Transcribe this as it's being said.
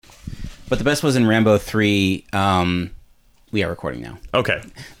But the best was in Rambo 3. We are recording now. Okay.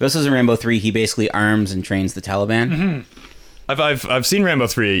 The best was in Rambo 3. He basically arms and trains the Taliban. Mm-hmm. I've seen Rambo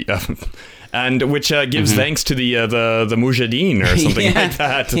 3, and which gives thanks to the Mujahideen or something like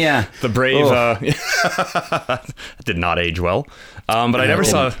that. Yeah. The brave. Did not age well. But I never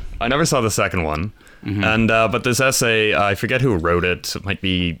saw the second one. Mm-hmm. And but this essay, I forget who wrote it. It might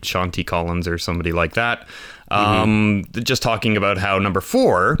be Sean T. Collins or somebody like that. Just talking about how number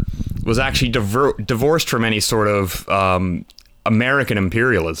 4 was actually divorced from any sort of American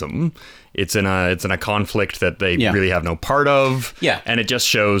imperialism. It's in a conflict that they really have no part of. Yeah. And it just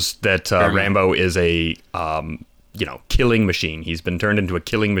shows that Rambo is a killing machine. He's been turned into a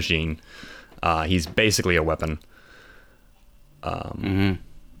killing machine. He's basically a weapon. And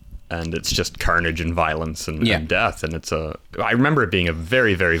it's just carnage and violence and death. And I remember it being a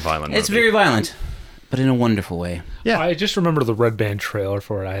very, very violent movie. It's very violent, but in a wonderful way. Yeah. I just remember the Red Band trailer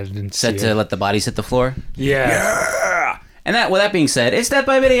for it. I didn't see Set to let the bodies hit the floor. Yeah. And that being said, it's Death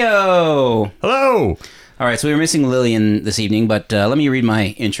by Video. Hello. All right, so we were missing Lillian this evening, but let me read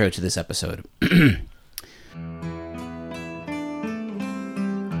my intro to this episode.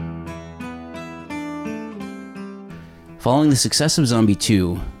 Following the success of Zombie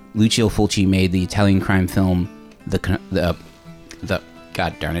 2, Lucio Fulci made the Italian crime film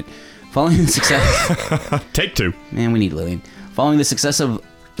God darn it. Following the success... Take 2. Man, we need Lillian. Following the success of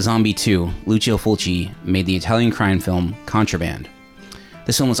Zombie 2, Lucio Fulci made the Italian crime film Contraband.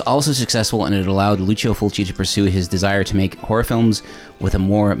 This film was also successful, and it allowed Lucio Fulci to pursue his desire to make horror films with a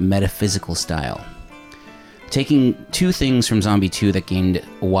more metaphysical style. Taking 2 things from Zombie 2 that gained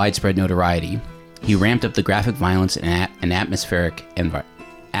widespread notoriety, he ramped up the graphic violence and atmospheric environments.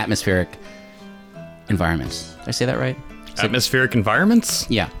 Did I say that right? Atmospheric environments?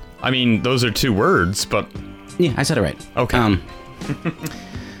 Yeah. I mean, those are 2 words, but... Yeah, I said it right. Okay.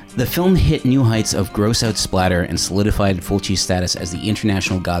 The film hit new heights of gross-out splatter and solidified Fulci's status as the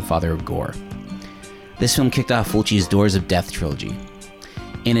international godfather of gore. This film kicked off Fulci's Doors of Death trilogy.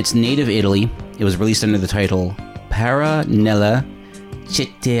 In its native Italy, it was released under the title Para nella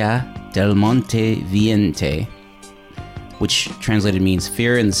città del Monte Vivente, which translated means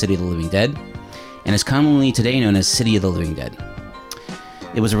Fear in the City of the Living Dead, and is commonly today known as City of the Living Dead.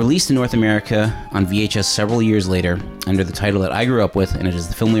 It was released in North America on VHS several years later under the title that I grew up with, and it is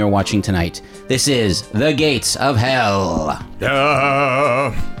the film we are watching tonight. This is The Gates of Hell.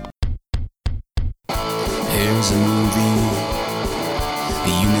 Yeah. Here's a movie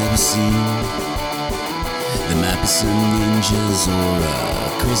you never seen. There might be some ninjas or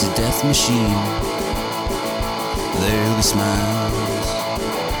a crazy death machine. There'll be smiles,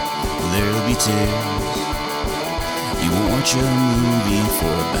 there'll be tears. You won't watch a movie for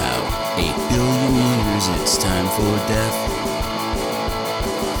about 8 billion years. It's time for Death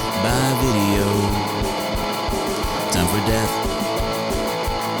by Video. Time for Death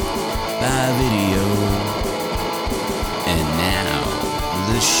by Video. And now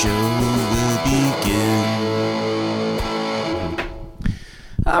the show will begin.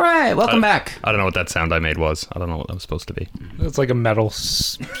 All right, welcome back. I don't know what that sound I made was. I don't know what that was supposed to be. It's like a metal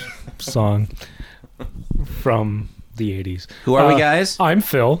song from the 80s. Who are we, guys? I'm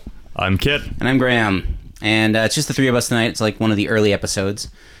Phil. I'm Kit. And I'm Graham. And it's just the 3 of us tonight. It's like one of the early episodes,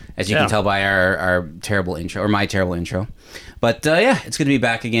 as you can tell by our terrible intro, or my terrible intro. But it's good to be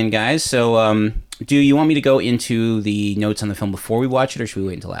back again, guys. So do you want me to go into the notes on the film before we watch it, or should we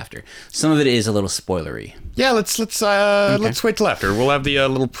wait until after? Some of it is a little spoilery. Yeah, let's wait till after. We'll have the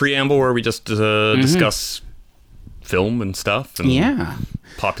little preamble where we just discuss film and stuff and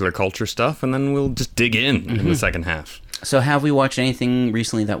popular culture stuff, and then we'll just dig in the second half. So have we watched anything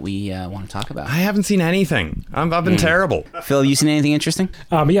recently that we want to talk about? I haven't seen anything. I've been terrible. Phil, you seen anything interesting?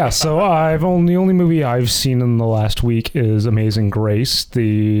 So the only movie I've seen in the last week is Amazing Grace,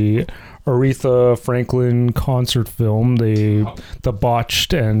 the Aretha Franklin concert film, the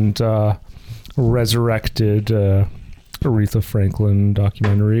botched and resurrected Aretha Franklin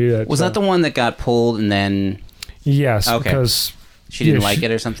documentary. Was that the one that got pulled and then... Yes, because... She didn't like it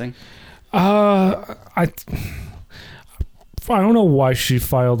or something? I don't know why she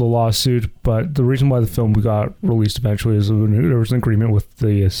filed a lawsuit, but the reason why the film got released eventually is there was an agreement with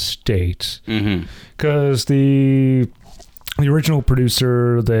the estate. Because the original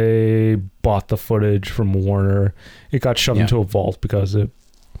producer, they bought the footage from Warner. It got shoved into a vault because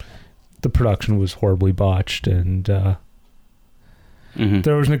the production was horribly botched, and there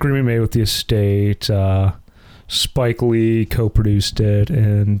was an agreement made with the estate. Spike Lee co-produced it,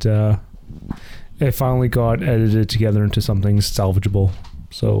 and it finally got edited together into something salvageable.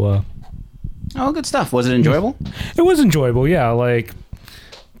 So, good stuff. Was it enjoyable? It was enjoyable, yeah. Like,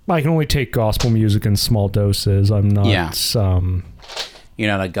 I can only take gospel music in small doses. I'm not. Yeah. You're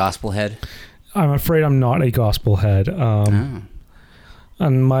not a gospel head? I'm afraid I'm not a gospel head. And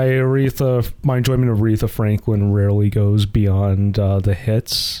my enjoyment of Aretha Franklin rarely goes beyond the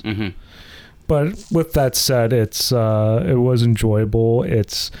hits. Mm-hmm. But with that said, it was enjoyable.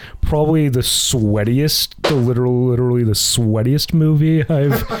 It's probably the sweatiest, literally the sweatiest movie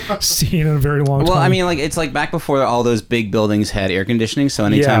I've seen in a very long time. Well, I mean, like it's like back before all those big buildings had air conditioning. So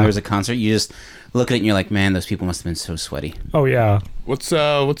anytime there was a concert, you just look at it and you're like, man, those people must have been so sweaty. Oh yeah. What's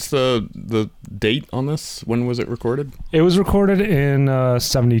the date on this? When was it recorded? It was recorded in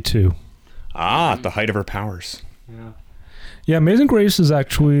 1972. At the height of her powers. Yeah. Yeah, Amazing Grace is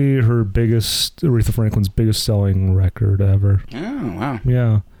actually Aretha Franklin's biggest selling record ever. Oh, wow.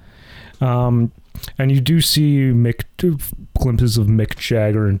 Yeah. And you do see glimpses of Mick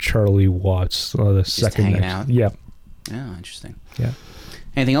Jagger and Charlie Watts. The Just second hanging next. out? Yeah. Oh, interesting. Yeah.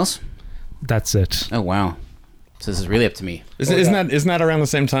 Anything else? That's it. Oh, wow. So this is really up to me. Isn't that around the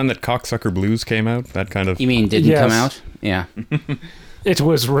same time that Cocksucker Blues came out? That kind of... You mean didn't come out? Yeah. It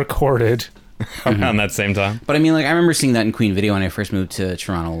was recorded. Around that same time. But I mean, like, I remember seeing that in Queen Video when I first moved to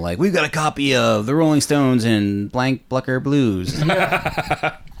Toronto. Like, we've got a copy of the Rolling Stones and Blank Blucker Blues.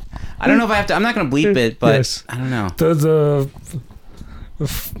 I don't know if I have to. I'm not going to bleep it, but yes. I don't know. The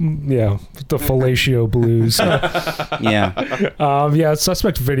Fellatio Blues. Yeah.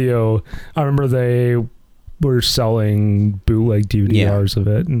 Suspect Video. I remember they were selling bootleg DVDs of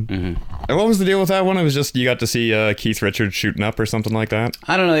it. And And what was the deal with that one? It was just you got to see Keith Richards shooting up or something like that?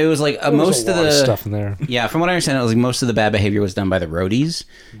 I don't know. It was like most a of lot the of stuff in there. Yeah, from what I understand, it was like most of the bad behavior was done by the roadies,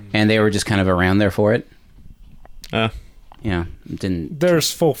 and they were just kind of around there for it. Yeah, it didn't.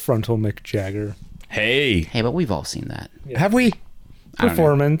 There's full frontal Mick Jagger. Hey, But we've all seen that. Yeah. have we?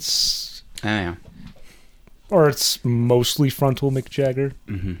 Performance. Oh, yeah. Or it's mostly frontal Mick Jagger.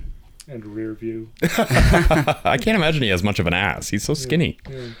 Mm-hmm. And rear view. I can't imagine he has much of an ass. He's so skinny.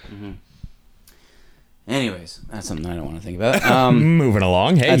 Yeah. Mm-hmm. Anyways, that's something I don't want to think about. Moving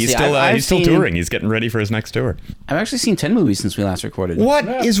along. Hey, he's still touring. He's getting ready for his next tour. I've actually seen 10 movies since we last recorded. What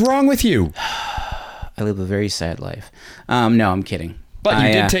is wrong with you? I live a very sad life. No, I'm kidding. But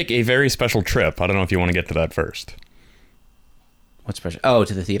you did take a very special trip. I don't know if you want to get to that first. What's special? Oh,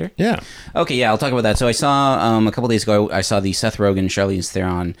 to the theater? Yeah. Okay, yeah, I'll talk about that. So I saw, a couple days ago, I saw the Seth Rogen, Charlize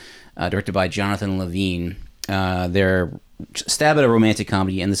Theron, directed by Jonathan Levine. Their stab at a romantic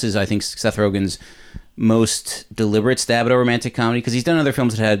comedy, and this is, I think, Seth Rogen's most deliberate stab at a romantic comedy, because he's done other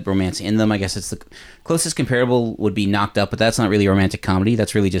films that had romance in them. I guess it's the closest comparable would be Knocked Up, but that's not really a romantic comedy.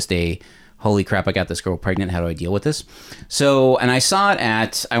 That's really just a, holy crap, I got this girl pregnant, how do I deal with this? So, and I saw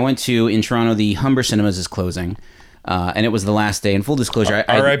it I went to, in Toronto, the Humber Cinemas is closing. And it was the last day. In full disclosure,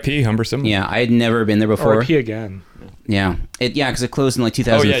 R.I.P. Humber Cinema. Yeah, I had never been there before. R.I.P. again. Yeah, because it closed in like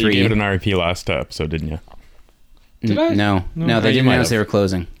 2003. Oh yeah, you gave it an R.I.P. last episode, didn't you? Did I? No, they didn't announce they were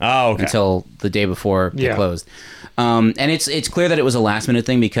closing. Oh, okay. Until the day before they closed. And it's clear that it was a last minute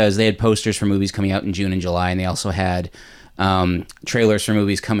thing because they had posters for movies coming out in June and July, and they also had trailers for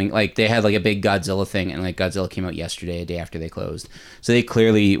movies coming. Like they had like a big Godzilla thing, and like Godzilla came out yesterday, a day after they closed. So they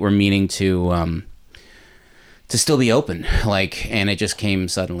clearly were meaning to still be open, and it just came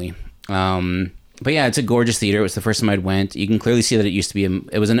suddenly. But yeah, it's a gorgeous theater. It was the first time I'd went. You can clearly see that it used to be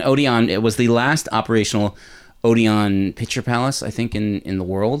it was an Odeon. It was the last operational Odeon Picture Palace, I think, in the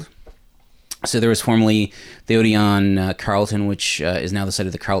world. So there was formerly the Odeon Carlton, which is now the site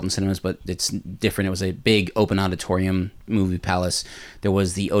of the Carlton Cinemas, but it's different. It was a big open auditorium movie palace. There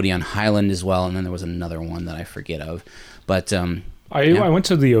was the Odeon Highland as well, and then there was another one that I forget of. But I went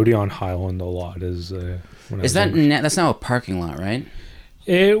to the Odeon Highland a lot. That's now a parking lot, right?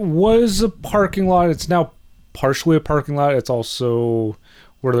 It was a parking lot. It's now partially a parking lot. It's also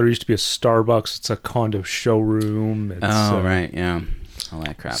where there used to be a Starbucks. It's a condo showroom. Right, yeah. All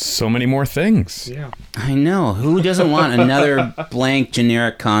that crap. So many more things. Yeah. I know. Who doesn't want another blank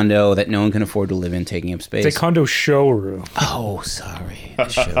generic condo that no one can afford to live in taking up space? It's a condo showroom. Oh, sorry.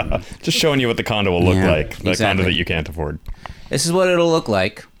 Showroom. Just showing you what the condo will look like. The exactly. condo that you can't afford. This is what it'll look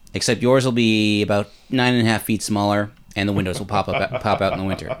like, except yours will be about 9.5 feet smaller, and the windows will pop out in the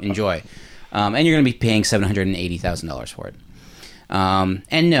winter. Enjoy. And you're going to be paying $780,000 for it.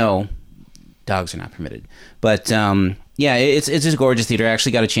 And no, dogs are not permitted. But yeah, it's just a gorgeous theater. I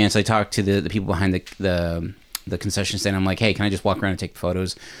actually got a chance. I talked to the people behind the concession stand. I'm like, hey, can I just walk around and take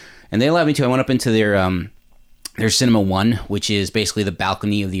photos? And they allowed me to. I went up into their Cinema 1, which is basically the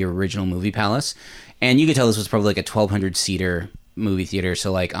balcony of the original movie palace. And you could tell this was probably like a 1,200-seater movie theater.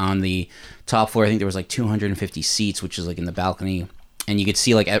 So like on the top floor, I think there was like 250 seats, which is like in the balcony. and you could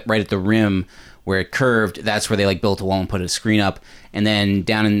see like right at the rim where it curved. That's where they like built a wall and put a screen up, and then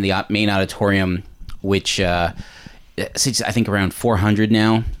down in the main auditorium, which it's I think around 400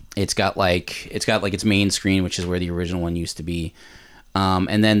 now. It's got like its main screen, which is where the original one used to be.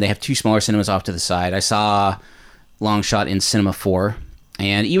 And then they have 2 smaller cinemas off to the side. I saw Long Shot in Cinema 4,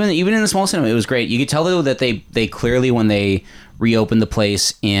 and even in the small cinema, it was great. You could tell though that they clearly, when they reopened the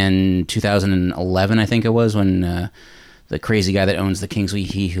place in 2011, I think it was, when the crazy guy that owns the Kingsway,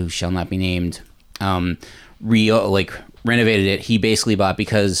 he who shall not be named, renovated it. He basically bought,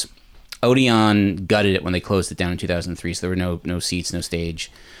 because Odeon gutted it when they closed it down in 2003, so there were no seats, no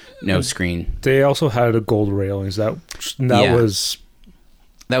stage, no screen. They also had a gold railings. That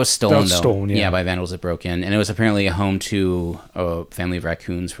was stolen, though. Stolen, yeah, by vandals that broke in, and it was apparently a home to a family of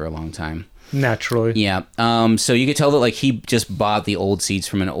raccoons for a long time. Naturally, yeah. So you could tell that like he just bought the old seats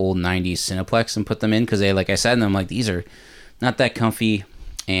from an old '90s Cineplex and put them in, because I sat in them, like, these are not that comfy,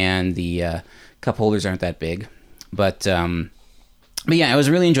 and the cup holders aren't that big, but yeah, it was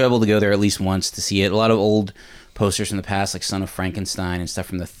really enjoyable to go there at least once to see it. A lot of old posters from the past, like Son of Frankenstein and stuff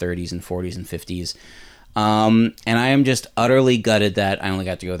from the 30s and 40s and 50s. And I am just utterly gutted that I only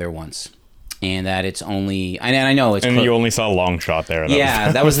got to go there once, and that it's only. And I know it's. And you only saw Long Shot there.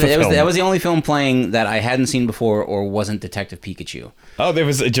 That was the only film playing that I hadn't seen before or wasn't Detective Pikachu. Oh, there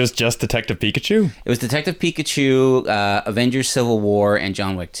was just Detective Pikachu? It was Detective Pikachu, Avengers: Civil War, and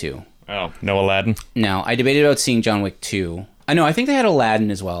John Wick 2. Oh, no Aladdin? No, I debated about seeing John Wick 2. I know, I think they had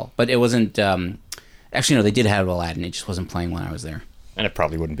Aladdin as well, but it wasn't. Actually, no, they did have Aladdin. It just wasn't playing when I was there. And it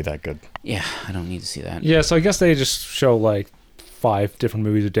probably wouldn't be that good. Yeah, I don't need to see that. Yeah, so I guess they just show like 5 different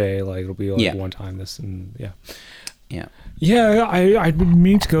movies a day. Like it'll be like one time this, and yeah. I'd been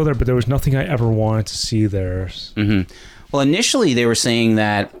meaning to go there, but there was nothing I ever wanted to see there. Mm-hmm. Well, initially they were saying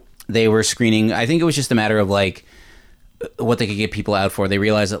that they were screening. I think it was just a matter of like what they could get people out for. They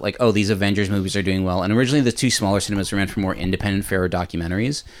realized that like, oh, these Avengers movies are doing well, and originally the 2 smaller cinemas were meant for more independent, fairer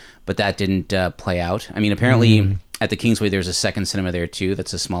documentaries, but that didn't play out. I mean, apparently. At the Kingsway, there's a second cinema there too.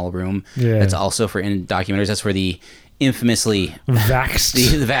 That's a small room. Yeah. That's also for documentaries. That's where the infamously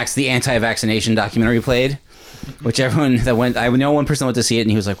Vaxxed, the anti-vaccination documentary played. Which everyone that went, I know one person went to see it,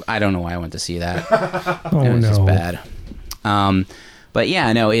 and he was like, "I don't know why I went to see that. Oh, it was just no, bad." But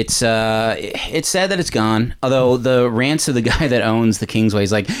yeah, no, it's sad that it's gone. Although the rants of the guy that owns the Kingsway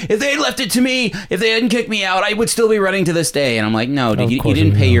is like, if they had left it to me, if they hadn't kicked me out, I would still be running to this day. And I'm like, no, dude, you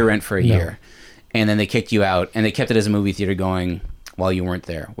didn't pay your rent for a year. And then they kicked you out, and they kept it as a movie theater going while you weren't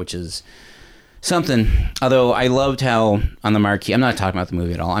there, which is something. Although I loved how on the marquee, I'm not talking about the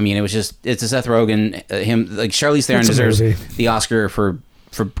movie at all. I mean, it's a Seth Rogen, Charlize Theron deserves the Oscar for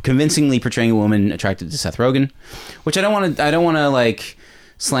convincingly portraying a woman attracted to Seth Rogen, which I don't want to like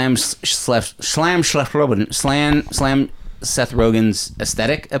slam Seth Rogen's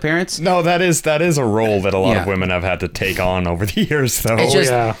aesthetic appearance. No, that is a role that a lot of women have had to take on over the years, though. It's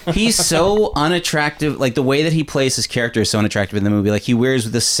just, he's so unattractive. Like, the way that he plays his character is so unattractive in the movie. Like, he wears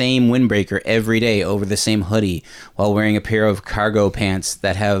the same windbreaker every day over the same hoodie while wearing a pair of cargo pants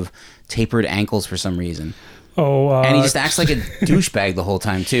that have tapered ankles for some reason. And he just acts like a douchebag the whole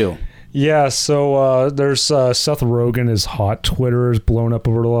time, too. Yeah, so there's Seth Rogen, his hot Twitter is blown up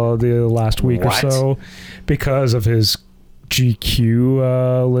over the last week or so because of his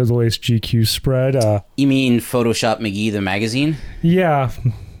GQ, the latest GQ spread. You mean Photoshop McGee, the magazine? Yeah.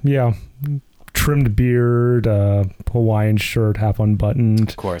 Trimmed beard, Hawaiian shirt, half unbuttoned.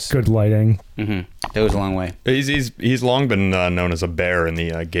 Of course. Good lighting. Mm-hmm. It goes a long way. He's long been known as a bear in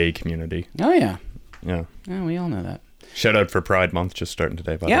the gay community. Oh, yeah. Yeah. Yeah, we all know that. Shout out for Pride Month, just starting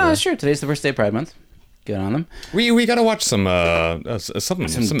today, by the way. Yeah, that's true. Today's the first day of Pride Month. Good on them. We got to watch some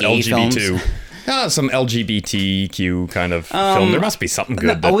LGBT, some LGBTQ kind of film. There must be something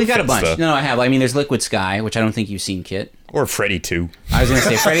good. We got a bunch. No, I have. I mean, there's Liquid Sky, which I don't think you've seen, Kit. Or Freddy 2. I was going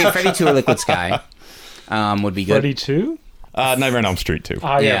to say Freddy 2 or Liquid Sky would be good. Freddy 2? Nightmare on Elm Street 2.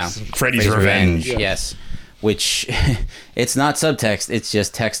 Yes. Freddy's Revenge. Yes. Which, it's not subtext, it's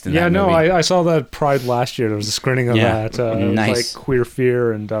just text in that movie. Yeah, no, I saw that Pride last year. There was a screening of that. Nice. Like Queer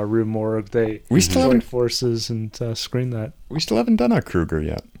Fear and Rue Morgue. They joined forces and screened that. We still haven't done our Kruger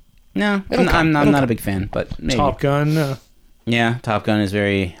yet. No, I'm not a big fan, but maybe. Top Gun. Yeah, Top Gun is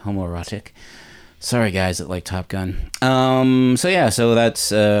very homoerotic. Sorry, guys that like Top Gun. So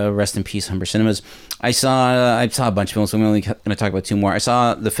that's rest in peace, Humber Cinemas. I saw a bunch of films, so I'm only going to talk about 2 more. I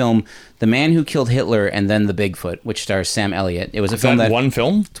saw the film The Man Who Killed Hitler and Then the Bigfoot, which stars Sam Elliott. It was a film that one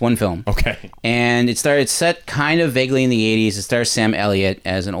film? It's one film. Okay. And it's set kind of vaguely in the 80s. It stars Sam Elliott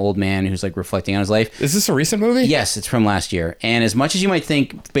as an old man who's like reflecting on his life. Is this a recent movie? Yes, it's from last year. And as much as you might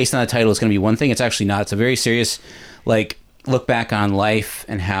think, based on the title, it's going to be one thing, it's actually not. It's a very serious, like, look back on life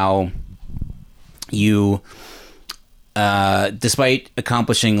and how you, despite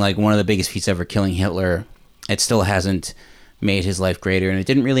accomplishing like one of the biggest feats ever, killing Hitler, it still hasn't made his life greater, and it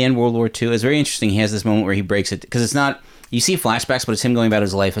didn't really end World War II. It's very interesting. He has this moment where he breaks it, because it's not, you see flashbacks, but it's him going about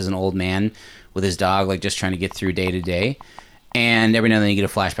his life as an old man with his dog, like just trying to get through day to day. And every now and then you get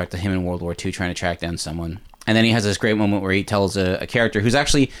a flashback to him in World War II trying to track down someone. And then he has this great moment where he tells a character who's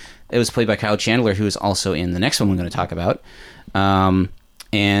actually, it was played by Kyle Chandler, who is also in the next one we're going to talk about.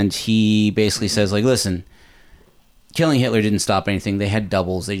 And he basically says, like, listen, killing Hitler didn't stop anything. They had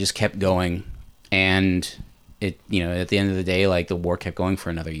doubles. They just kept going. And it, you know, at the end of the day, like, the war kept going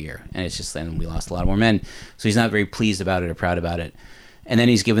for another year. And it's just then we lost a lot more men. So he's not very pleased about it or proud about it. And then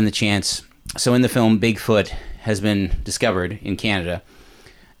he's given the chance. So in the film, Bigfoot has been discovered in Canada.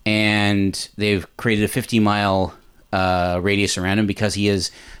 And they've created a 50-mile radius around him because he is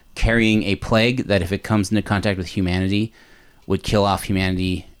carrying a plague that, if it comes into contact with humanity, would kill off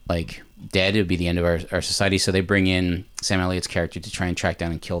humanity, like, dead. It would be the end of our society. So they bring in Sam Elliott's character to try and track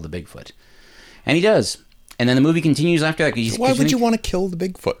down and kill the Bigfoot. And he does. And then the movie continues after that. Why would you want to kill the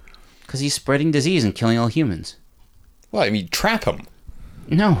Bigfoot? Because he's spreading disease and killing all humans. Well, I mean, trap him.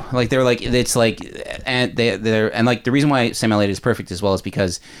 No, like they're like, it's like, and they're and like the reason why Sam Elliott is perfect as well is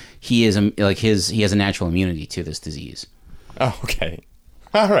because he is like he has a natural immunity to this disease. Oh, okay.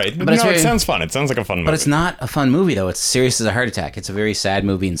 All right. But it sounds fun. It sounds like a fun movie. But it's not a fun movie, though. It's serious as a heart attack. It's a very sad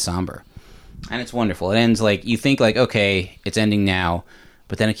movie and somber. And it's wonderful. It ends like, you think like, okay, it's ending now,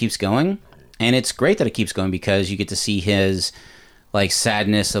 but then it keeps going. And it's great that it keeps going because you get to see his like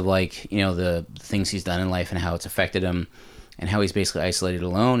sadness of like, you know, the things he's done in life and how it's affected him and how he's basically isolated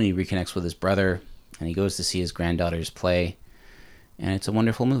alone, and he reconnects with his brother and he goes to see his granddaughters play. And it's a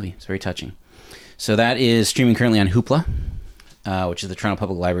wonderful movie. It's very touching. So that is streaming currently on Hoopla, which is the Toronto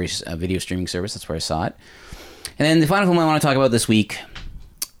Public Library's video streaming service. That's where I saw it. And then the final film I want to talk about this week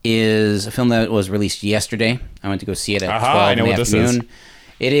is a film that was released yesterday. I went to go see it at 12 in the afternoon.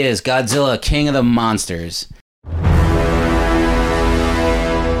 It is Godzilla, King of the Monsters.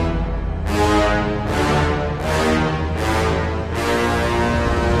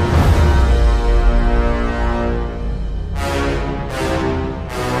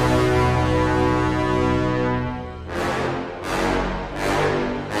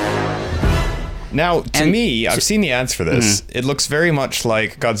 Now, to me, I've seen the ads for this. It looks very much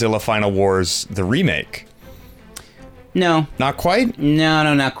like Godzilla Final Wars, the remake. No. Not quite?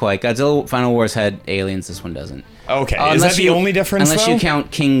 No, not quite. Godzilla Final Wars had aliens. This one doesn't. Okay. Is that the only difference, unless you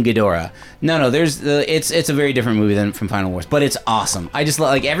count King Ghidorah. No, there's it's a very different movie than from Final Wars, but it's awesome. I just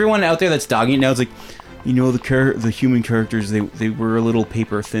like everyone out there that's dogging it now. It's like, you know, the human characters, they were a little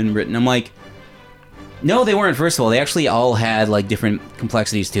paper thin written. I'm like, no, they weren't. First of all, they actually all had like different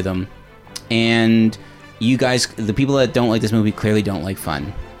complexities to them. And you guys, the people that don't like this movie, clearly don't like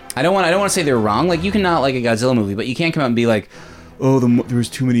fun. I don't want to say they're wrong. Like, you can not like a Godzilla movie, but you can't come out and be like, oh, there was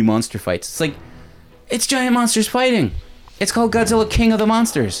too many monster fights. It's like, it's giant monsters fighting. It's called Godzilla, King of the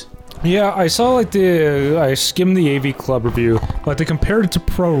Monsters. Yeah, I saw I skimmed the AV Club review, but they compared it to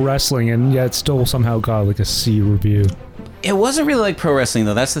pro wrestling, and yet still somehow got like a C review. It wasn't really like pro wrestling,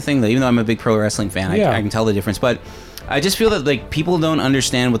 though. That's the thing, though. Even though I'm a big pro wrestling fan, I can tell the difference. But I just feel that like people don't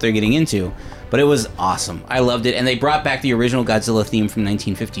understand what they're getting into. But it was awesome. I loved it, and they brought back the original Godzilla theme from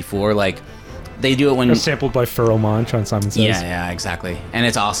 1954. Like, they do it when it's sampled by Pharoah Monch on Simon Says. Yeah, exactly. And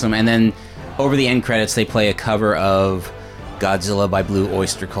it's awesome. And then over the end credits, they play a cover of Godzilla by Blue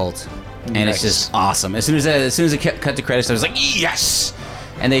Oyster Cult, and it's just awesome. As soon as it cut to credits, I was like, yes.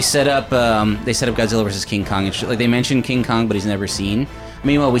 And they set up Godzilla versus King Kong, and like they mentioned King Kong, but he's never seen. I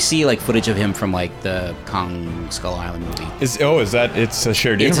mean, well, we see like footage of him from like the Kong Skull Island movie. It's a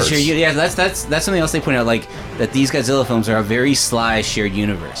shared universe? It's a shared, yeah, that's something else they point out, like that these Godzilla films are a very sly shared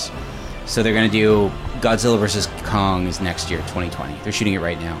universe. So they're gonna do Godzilla versus Kong is next year, 2020. They're shooting it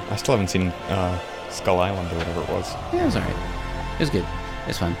right now. I still haven't seen Skull Island or whatever it was. Yeah, it was alright. It was good. It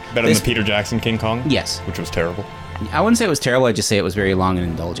was fun. Better than the Peter Jackson King Kong? Yes. Which was terrible. I wouldn't say it was terrible. I'd just say it was very long and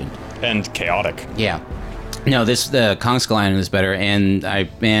indulgent. And chaotic. Yeah. No, the Kong Skull Island is better, and I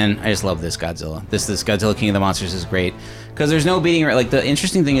just love this Godzilla. This Godzilla King of the Monsters is great because there's no beating. Like, the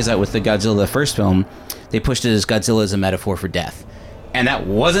interesting thing is that with the Godzilla, the first film, they pushed it as Godzilla as a metaphor for death, and that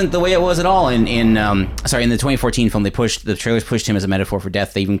wasn't the way it was at all. In the 2014 film, the trailers pushed him as a metaphor for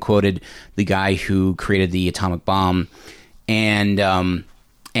death. They even quoted the guy who created the atomic bomb, and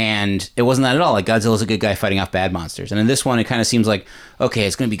it wasn't that at all. Like, Godzilla's a good guy fighting off bad monsters. And in this one, it kind of seems like, okay,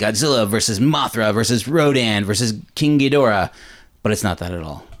 it's going to be Godzilla versus Mothra versus Rodan versus King Ghidorah. But it's not that at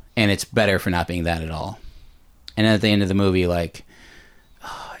all. And it's better for not being that at all. And at the end of the movie, like,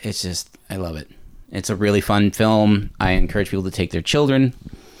 it's just, I love it. It's a really fun film. I encourage people to take their children.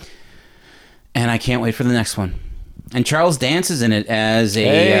 And I can't wait for the next one. And Charles Dance is in it as a...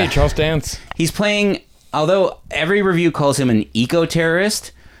 Hey, Charles Dance. He's playing... Although every review calls him an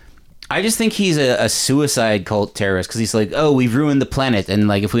eco-terrorist, I just think he's a suicide cult terrorist, because he's like, oh, we've ruined the planet, and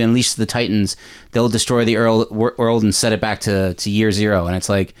like if we unleash the Titans, they'll destroy the world and set it back to year zero. And it's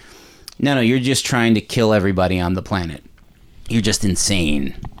like, no, you're just trying to kill everybody on the planet. You're just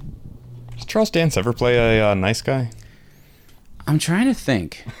insane. Does Charles Dance ever play a nice guy? I'm trying to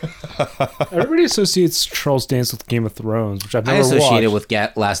think. Everybody associates Charles Dance with Game of Thrones, which I've never watched. I associate it with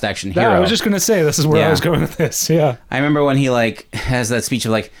Last Action Hero. I was just going to say, this is where I was going with this, yeah. I remember when he, like, has that speech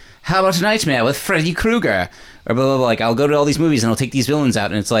of, like, how about a nightmare with Freddy Krueger? Or blah, blah, blah, like, I'll go to all these movies and I'll take these villains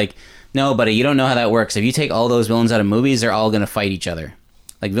out. And it's like, no, buddy, you don't know how that works. If you take all those villains out of movies, they're all going to fight each other.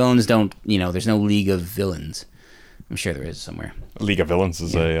 Like, villains don't, there's no League of Villains. I'm sure there is somewhere. League of Villains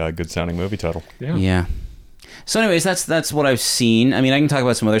is a good-sounding movie title. Yeah. So anyways, that's what I've seen. I mean, I can talk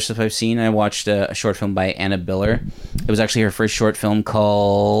about some other stuff I've seen. I watched a short film by Anna Biller. It was actually her first short film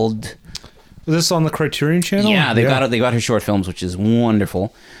called... Was this on the Criterion Channel? Yeah, they got her short films, which is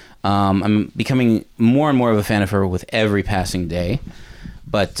wonderful. I'm becoming more and more of a fan of her with every passing day.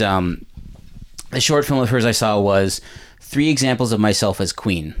 But the short film of hers I saw was 3 Examples of Myself as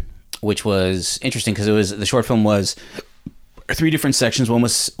Queen, which was interesting because the short film was 3 different sections. One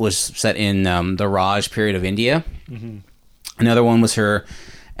was set in the Raj period of India. Mm-hmm. Another one was her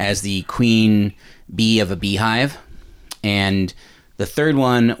as the queen bee of a beehive. And the third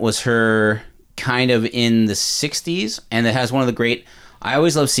one was her kind of in the 60s. And it has one of the great... I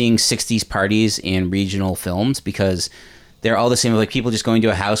always love seeing 60s parties in regional films because they're all the same. Like people just going to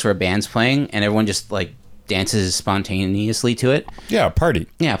a house where a band's playing and everyone just like dances spontaneously to it. Yeah, party.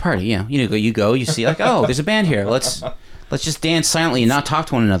 Yeah, party. Yeah, you go. You see like, oh, there's a band here. Let's just dance silently and not talk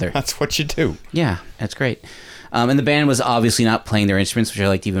to one another. That's what you do. Yeah, that's great. And the band was obviously not playing their instruments, which I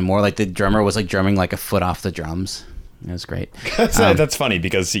liked even more. Like the drummer was like drumming like a foot off the drums. It was great. That's funny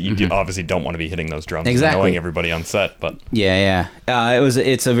because you obviously don't want to be hitting those drums and annoying everybody on set. But yeah.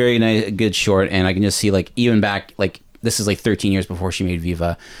 It's a very nice, good short, and I can just see like even back like this is like 13 years before she made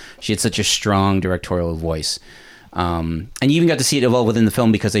Viva. She had such a strong directorial voice. And you even got to see it evolve within the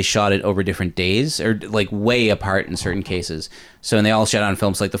film because they shot it over different days or like way apart in certain cases. So, and they all shot on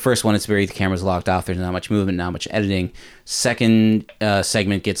films. Like the first one, it's the camera's locked off. There's not much movement, not much editing. Second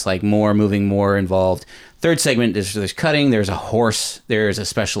segment gets like more moving, more involved. Third segment, there's cutting. There's a horse. There's a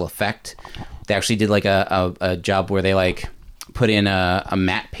special effect. They actually did like a job where they like put in a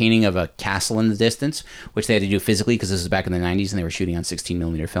matte painting of a castle in the distance, which they had to do physically because this was back in the 90s and they were shooting on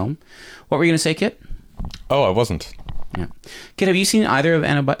 16mm film. What were you going to say, Kit? Oh, I wasn't. Yeah. Kit, have you seen either of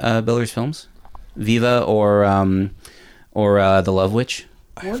Anna Biller's films? Viva or The Love Witch?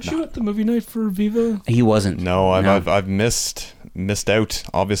 Weren't you at the movie night for Viva? He wasn't. No, I've missed out,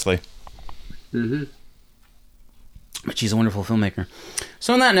 obviously. Mm-hmm. But she's a wonderful filmmaker.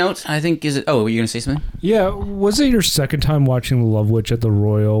 So on that note, I think were you going to say something? Yeah, was it your second time watching The Love Witch at the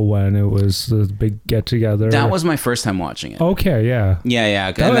Royal when it was the big get together? That was my first time watching it. Okay, yeah. Yeah.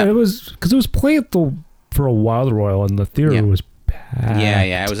 It was because it was playing for a while the Royal and the theater was packed.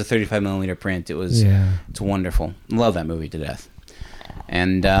 Yeah. It was a 35mm print. It's wonderful. Love that movie to death.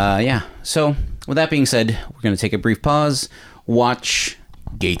 And so with that being said, we're going to take a brief pause, watch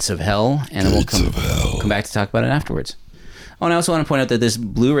Gates of Hell, and then we'll come back to talk about it afterwards. Oh, and I also want to point out that this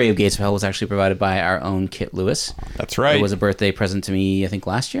Blu-ray of Gates of Hell was actually provided by our own Kit Lewis. That's right. It was a birthday present to me, I think,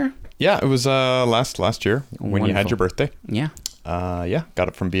 last year. Yeah, it was last year when you had your birthday. Yeah. Got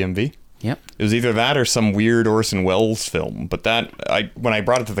it from BMV. Yep. It was either that or some weird Orson Welles film. But when I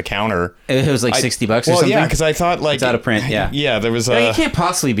brought it to the counter, it was like $60 or something. Well, yeah, because I thought like it's out of print. Yeah. Yeah, there was. It can't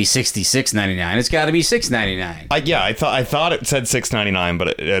possibly be $66.99. It's got to be $6.99. I thought it said $6.99,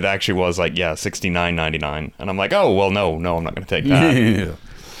 but it actually was like $69.99, and I'm like, oh well, no, I'm not going to take that.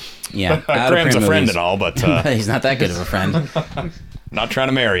 Yeah, Graham's a friend and all, but he's not that good of a friend. Not trying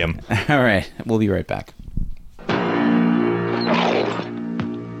to marry him. All right, we'll be right back.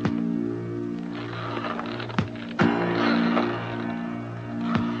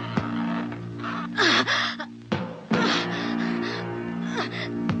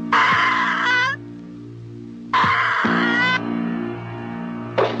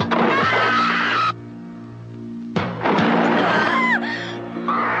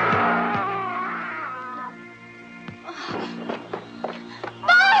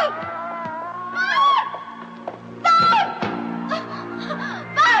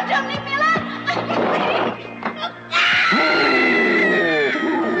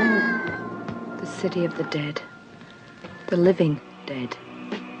 City of the dead. The living dead.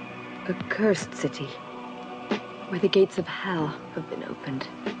 A cursed city, where the gates of hell have been opened.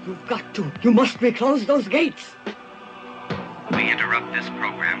 You've got to. You must reclose those gates. We interrupt this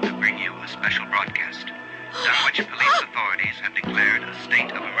program to bring you a special broadcast. Dunwich police authorities have declared a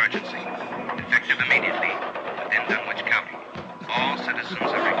state of emergency, effective immediately within Dunwich County. All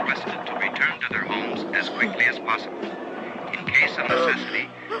citizens are requested to return to their homes as quickly as possible. In case of necessity,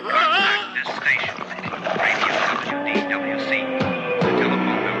 contact this station, Radio WDWC. The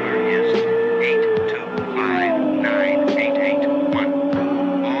telephone number is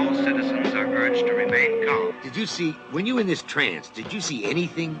 825-9881. All citizens are urged to remain calm. When you were in this trance, did you see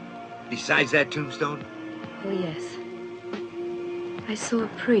anything besides that tombstone? Oh, yes. I saw a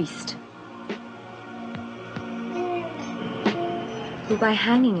priest who, by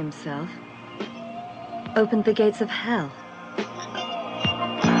hanging himself, opened the gates of hell.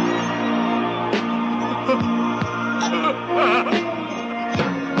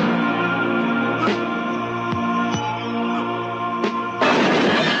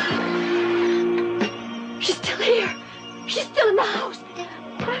 She's still here. She's still in the house.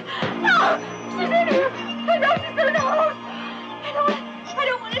 No, she's in here. I know she's still in the house. I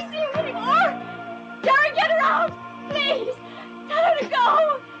don't want to see her anymore. Darren, get her out, please. Tell her to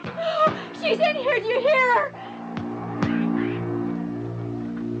go. She's in here. Do you hear her?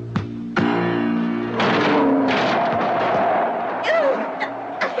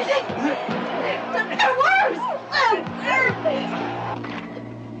 They're worse.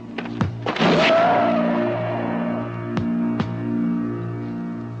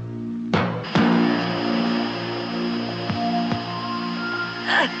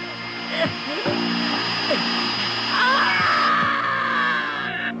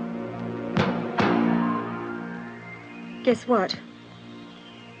 Guess what?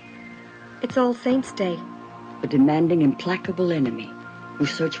 It's All Saints' Day. A demanding, implacable enemy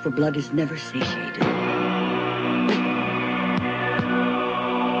whose search for blood is never satiated.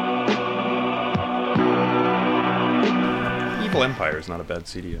 Evil Empire is not a bad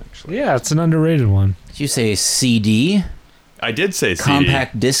CD, actually. Yeah, it's an underrated one. Did you say CD? I did say CD.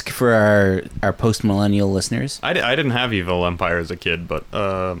 Compact disc for our post-millennial listeners? I didn't have Evil Empire as a kid, but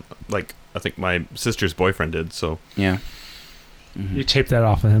I think my sister's boyfriend did, so... Yeah. Mm-hmm. You taped that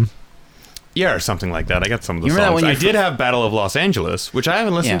off of him. Yeah, or something like that. I got some of the You remember songs. that when I did have Battle of Los Angeles, which I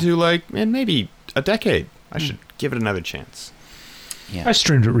haven't listened to, in maybe a decade. I should give it another chance. Yeah. I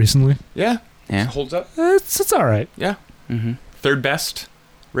streamed it recently. Yeah? Yeah. It holds up? It's all right. Yeah. Mm-hmm. Third best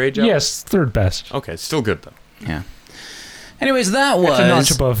Rage album? Yes, third best. Okay, still good, though. Yeah. Anyways, that was... It's a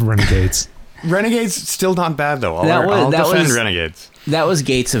notch above Renegades. Renegades, still not bad, though. I'll defend Renegades. That was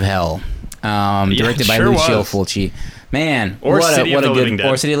Gates of Hell, directed by Lucio Fulci. Man, or City of the Living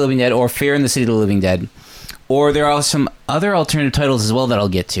Dead. Or City of the Living Dead, or Fear in the City of the Living Dead. Or there are some other alternative titles as well that I'll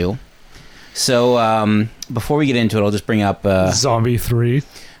get to. So, before we get into it, I'll just bring up... Zombie 3?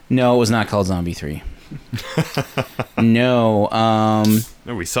 No, it was not called Zombie 3. No.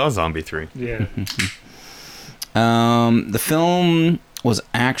 No, we saw Zombie 3. Yeah. The film was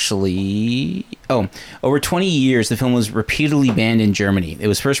actually... over 20 years, the film was repeatedly banned in Germany. It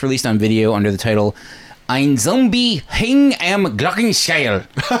was first released on video under the title Ein Zombie hing am Glockenseil,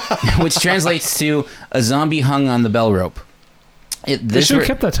 which translates to A Zombie Hung on the Bell Rope. They should have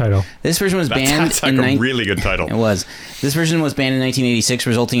kept that title. This version was banned... That's like a really good title. It was. This version was banned in 1986,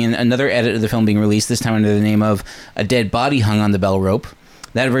 resulting in another edit of the film being released, this time under the name of A Dead Body Hung on the Bell Rope.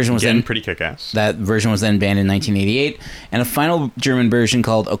 That version was pretty kick-ass. That version was then banned in 1988, and a final German version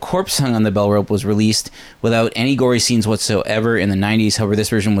called A Corpse Hung on the Bell Rope was released without any gory scenes whatsoever in the 90s. However, this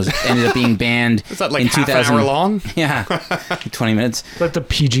version ended up being banned Is that like in half 2000. an hour long? Yeah, 20 minutes. Like the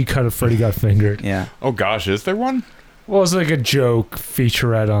PG cut of Freddy Got Fingered. Yeah. Oh gosh, is there one? Well, it's like a joke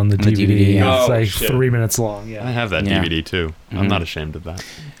featurette on the DVD. DVD, yeah. It's 3 minutes long. Yeah, I have that DVD too. I'm not ashamed of that.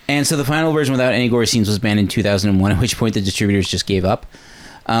 And so the final version without any gory scenes was banned in 2001, at which point the distributors just gave up.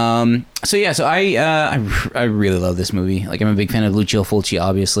 I really love this movie. Like, I'm a big fan of Lucio Fulci,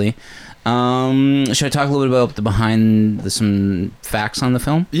 obviously. Should I talk a little bit about some facts on the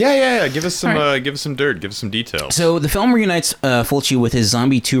film? Yeah. Give us some dirt. Give us some details. So the film reunites Fulci with his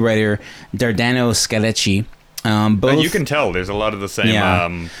Zombie 2 writer Dardano Scalecci. And you can tell there's a lot of the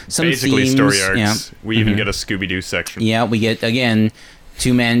same, some basically themes, story arcs. Yeah. We even get a Scooby-Doo section. Yeah, we get, again,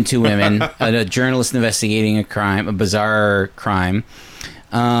 2 men, 2 women, a journalist investigating a bizarre crime.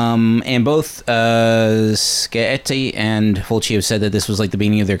 And both Scaetti and Fulci have said that this was like the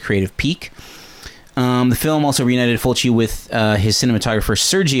beginning of their creative peak. The film also reunited Fulci with his cinematographer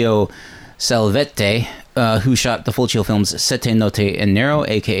Sergio Salvete, who shot the Fulci films Sette Note in Nero,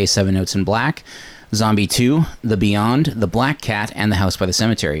 aka 7 Notes in Black, Zombie 2, The Beyond, The Black Cat, and The House by the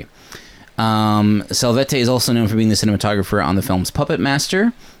Cemetery. Salvete is also known for being the cinematographer on the films Puppet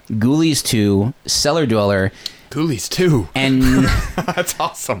Master, Ghoulies 2, Cellar Dweller. Ghoulies 2. And that's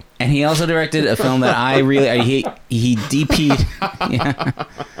awesome. And he also directed a film that I really he DP'd. Yeah.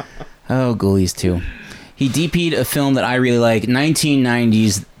 Oh, Ghoulies 2. He DP'd a film that I really like,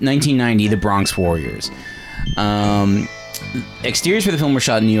 1990, The Bronx Warriors. Exteriors for the film were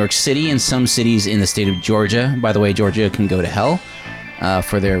shot in New York City and some cities in the state of Georgia. By the way, Georgia can go to hell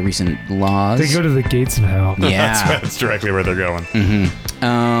for their recent laws. They go to the gates of hell. Yeah. That's directly where they're going.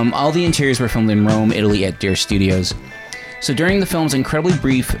 Mm-hmm. All the interiors were filmed in Rome, Italy at Dare Studios. So during the film's incredibly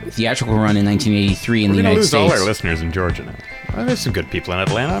brief theatrical run in 1983 in the United States... We're going to lose all our listeners in Georgia now. Well, there's some good people in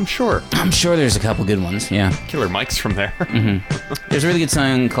Atlanta, I'm sure. I'm sure there's a couple good ones, yeah. Killer Mike's from there. Mm-hmm. There's a really good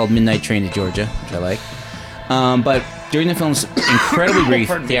song called Midnight Train to Georgia, which I like. But during the film's incredibly brief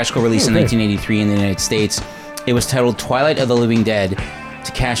theatrical release in 1983 in the United States, it was titled Twilight of the Living Dead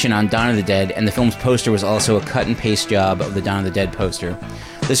to cash in on Dawn of the Dead, and the film's poster was also a cut-and-paste job of the Dawn of the Dead poster.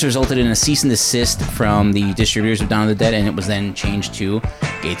 This resulted in a cease and desist from the distributors of Dawn of the Dead, and it was then changed to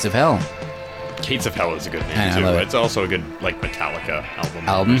Gates of Hell. Gates of Hell is a good name, too. It's also a good, like, Metallica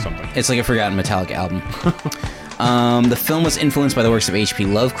album or something. It's like a forgotten Metallica album. The film was influenced by the works of H.P.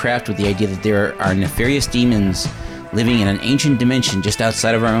 Lovecraft with the idea that there are nefarious demons living in an ancient dimension just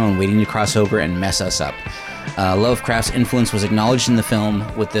outside of our own, waiting to cross over and mess us up. Lovecraft's influence was acknowledged in the film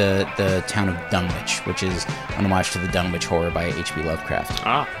with the town of Dunwich, which is an homage to the Dunwich Horror by H.P. Lovecraft.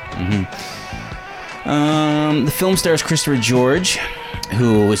 The film stars Christopher George,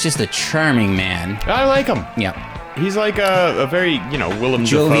 who is just a charming man. I like him. Yeah. He's like a very, Willem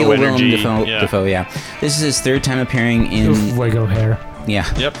Jovial Dafoe energy. Dafoe, yeah. This is his third time appearing in... With Lego hair.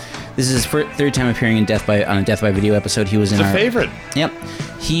 Yeah. Yep. This is his third time appearing in on a Death by Video episode. He was in a favorite. Yep.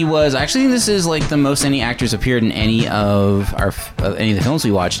 He was actually. This is like the most any actors appeared in any of any of the films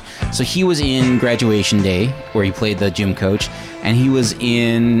we watched. So he was in Graduation Day, where he played the gym coach, and he was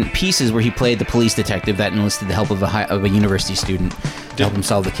in Pieces, where he played the police detective that enlisted the help of a university student to help him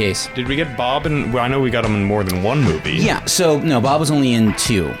solve the case. Did we get Bob in? Well, I know we got him in more than one movie. Yeah. So no, Bob was only in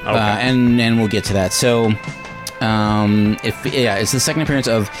 2, okay. and we'll get to that. So. It's the second appearance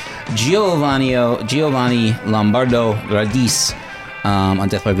of Giovanni Lombardo Radice on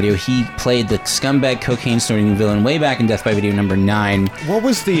Death by Video. He played the scumbag cocaine-snorting villain way back in Death by Video number 9. What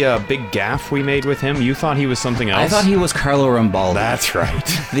was the big gaffe we made with him? You thought he was something else? I thought he was Carlo Rambaldi. That's right.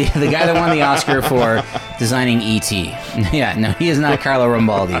 The guy that won the Oscar for designing E.T. Yeah, no, he is not Carlo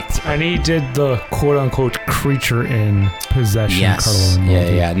Rambaldi. And he did the quote-unquote creature in Possession. Yes. Carlo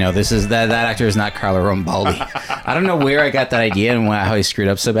Rambaldi. Yeah. No, this is that actor is not Carlo Rambaldi. I don't know where I got that idea and how he screwed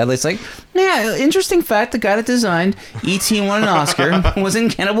up so badly. It's like, yeah, interesting fact, the guy that designed E.T. and won an Oscar was in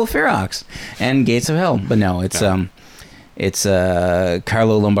Cannibal Ferox and Gates of Hell. But no, it's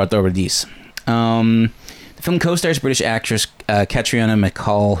Carlo Lombardo Radice. The film co-stars British actress Catriona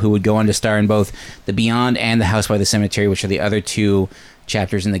MacColl, who would go on to star in both The Beyond and The House by the Cemetery, which are the other 2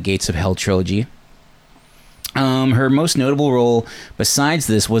 chapters in the Gates of Hell trilogy. Her most notable role besides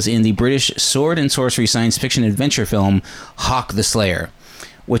this was in the British sword and sorcery science fiction adventure film Hawk the Slayer,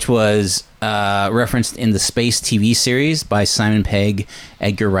 which was referenced in the Space TV series by Simon Pegg,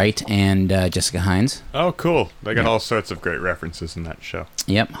 Edgar Wright, and Jessica Hines. Oh, cool. They got all sorts of great references in that show.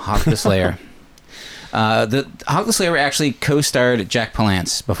 Yep, Hawk the Slayer. The Hawk the Slayer actually co-starred Jack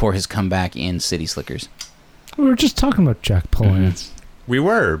Palance before his comeback in City Slickers. We were just talking about Jack Palance. Mm-hmm. We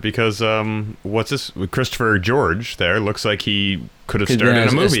were, because what's this? Christopher George there looks like he could have starred in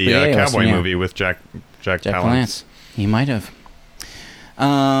a movie, a cowboy movie with Jack Palance. He might have.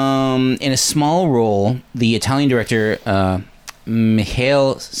 In a small role, the Italian director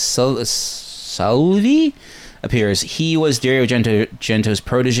Michael Salvi appears. He was Dario Argento's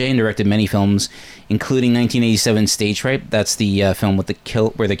protege and directed many films, including 1987 Stage Fright. That's the film with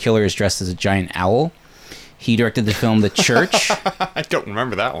where the killer is dressed as a giant owl. He directed the film The Church. I don't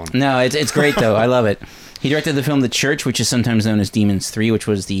remember that one. No, it's great though. I love it. He directed the film The Church, which is sometimes known as Demons 3, which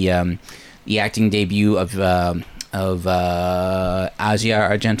was the acting debut of Asia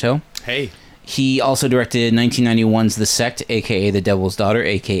Argento. Hey. He also directed 1991's The Sect, a.k.a. The Devil's Daughter,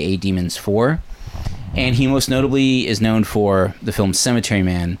 a.k.a. Demons 4. And he most notably is known for the film Cemetery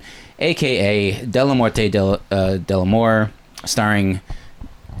Man, a.k.a. Della Morte dell'Amore, starring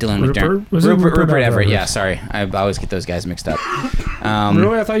Dylan Rupert Everett. Yeah, sorry. I always get those guys mixed up.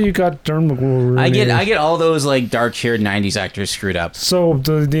 Really? I thought you got Dermot Mulroney. I get all those like dark-haired 90s actors screwed up. So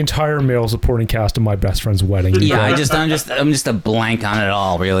the entire male supporting cast of My Best Friend's Wedding. Yeah, I'm just a blank on it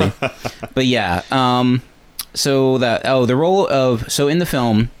all, really. But yeah, in the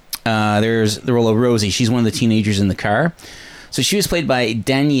film, there's the role of Rosie. She's one of the teenagers in the car. So she was played by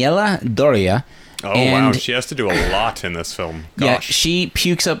Daniela Doria. Oh, wow. She has to do a lot in this film. Gosh. Yeah, she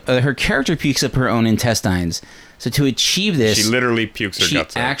pukes up, her character pukes up her own intestines. So to achieve this... She literally pukes her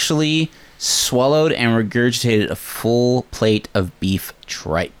guts out. She actually swallowed and regurgitated a full plate of beef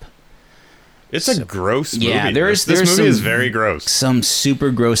tripe. It's a gross movie. Yeah, this movie is very gross. Some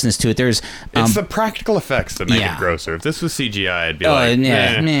super grossness to it. There's it's the practical effects that make it grosser. If this was CGI, I'd be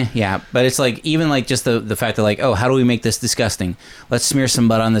yeah. But it's like, even like just the fact that like, oh, how do we make this disgusting? Let's smear some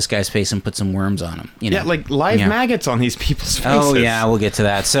mud on this guy's face and put some worms on him. You know? Yeah, like live maggots on these people's faces. Oh yeah, we'll get to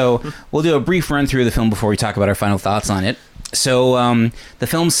that. So we'll do a brief run through of the film before we talk about our final thoughts on it. So the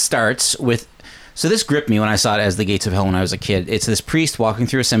film starts with. So this gripped me when I saw it as The Gates of Hell when I was a kid. It's this priest walking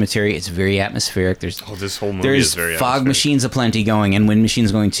through a cemetery. It's very atmospheric. This whole movie is very fog atmospheric. machines aplenty going and wind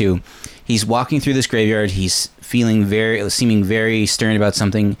machines going too. He's walking through this graveyard. He's seeming very stern about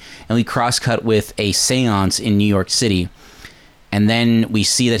something. And we cross-cut with a seance in New York City. And then we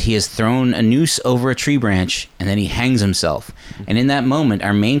see that he has thrown a noose over a tree branch, and then he hangs himself. And in that moment,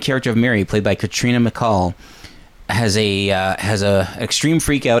 our main character of Mary, played by Katrina McCall, has a extreme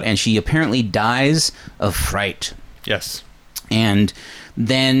freak out, and she apparently dies of fright. Yes. And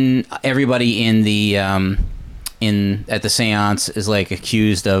then everybody in the at the seance is like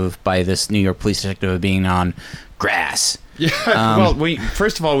accused by this New York police detective of being on grass. Yeah. Well,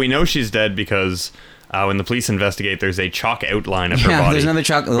 first of all, we know she's dead because when the police investigate, there's a chalk outline of her body. There's another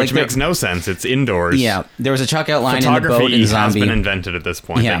chalk, which makes no sense. It's indoors. Yeah, there was a chalk outline in the boat in Zombie. Photography has been invented at this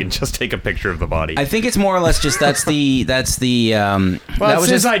point. Yeah. They can just take a picture of the body. I think it's more or less just that's the. Well, that was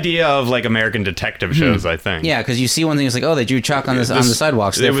his idea of like American detective shows. I think. Yeah, because you see one thing, it's like, oh, they drew chalk on the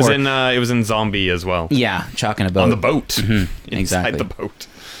sidewalks. It was in Zombie as well. Yeah, chalk in a boat. On the boat. Mm-hmm. Exactly. Inside the boat.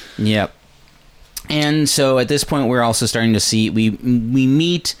 Yep. And so at this point, we're also starting to see we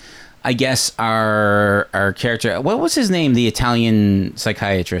meet. I guess our character, what was his name? The Italian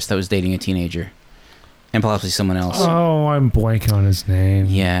psychiatrist that was dating a teenager, and possibly someone else. Oh, I'm blanking on his name.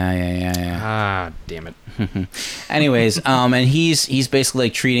 Yeah. Ah, damn it. Anyways, and he's basically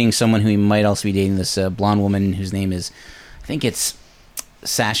like treating someone who he might also be dating, this blonde woman whose name is, I think it's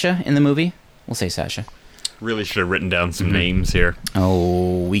Sasha in the movie. We'll say Sasha. Really should have written down some names here.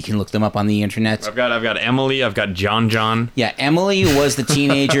 Oh, we can look them up on the internet. I've got Emily. I've got John. Yeah, Emily was the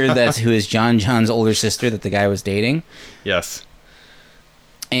teenager who is John's older sister that the guy was dating. Yes.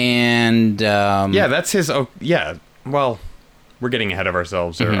 And yeah, that's his. Oh, yeah. Well, we're getting ahead of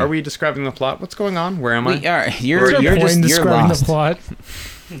ourselves. Mm-hmm. Are we describing the plot? What's going on? Where am I? We are. You're describing the plot.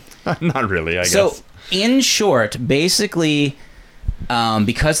 Not really, I guess. So, in short, basically.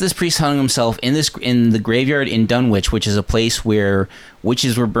 Because this priest hung himself in the graveyard in Dunwich, which is a place where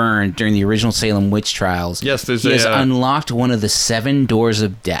witches were burned during the original Salem witch trials. Yes, he has unlocked one of the 7 doors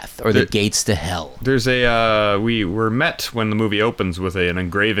of death, or the gates to hell. There's we were met when the movie opens with an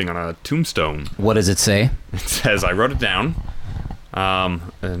engraving on a tombstone. What does it say? It says, I wrote it down,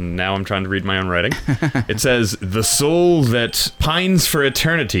 and now I'm trying to read my own writing. It says, "The soul that pines for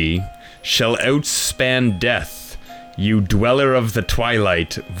eternity shall outspan death. You dweller of the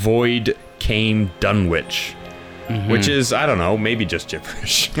twilight, void came Dunwich." Mm-hmm. Which is, I don't know, maybe just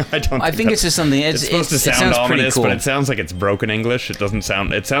gibberish. I think it's just something. It's supposed to sound ominous, cool. But it sounds like it's broken English. It doesn't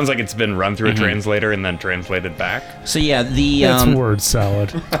sound. It sounds like it's been run through a translator and then translated back. So yeah, that's word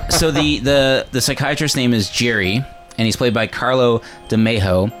salad. So the psychiatrist's name is Jerry, and he's played by Carlo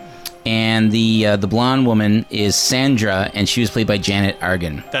DeMejo. And the blonde woman is Sandra, and she was played by Janet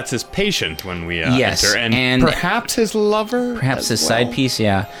Argan. That's his patient when we yes, enter, and perhaps his lover, perhaps his side piece,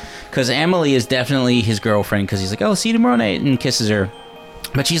 yeah. Because Emily is definitely his girlfriend. Because he's like, "Oh, see you tomorrow night," and kisses her.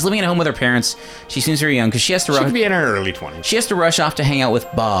 But she's living at home with her parents. She seems very young because she has to. She could be in her early 20s. She has to rush off to hang out with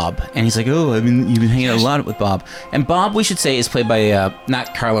Bob, and he's like, "Oh, you've been hanging out a lot with Bob." And Bob, we should say, is played by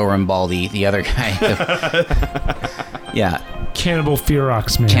not Carlo Rambaldi, the other guy. Yeah. Cannibal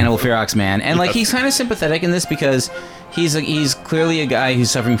Ferox Man. And like, he's kind of sympathetic in this because he's clearly a guy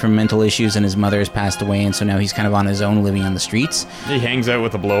who's suffering from mental issues, and his mother has passed away, and so now he's kind of on his own, living on the streets. He hangs out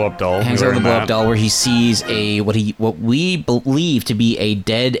with a blow-up doll. Where he sees what we believe to be a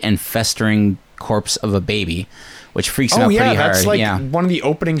dead and festering corpse of a baby, which freaks him out pretty hard. That's like one of the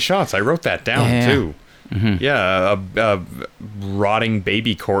opening shots. I wrote that down too. Mm-hmm. Yeah, a rotting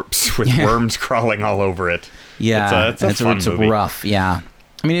baby corpse with worms crawling all over it. Yeah, it's a fun movie. Rough. Yeah,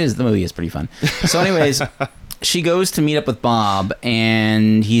 I mean, the movie is pretty fun. So, anyways, she goes to meet up with Bob,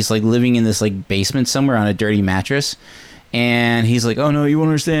 and he's like living in this like basement somewhere on a dirty mattress. And he's like, "Oh no, you won't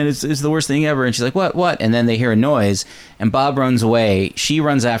understand. It's the worst thing ever." And she's like, "What?" And then they hear a noise, and Bob runs away. She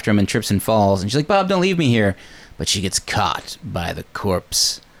runs after him and trips and falls. And she's like, "Bob, don't leave me here." But she gets caught by the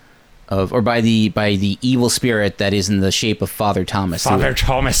corpse or by the evil spirit that is in the shape of Father Thomas. Father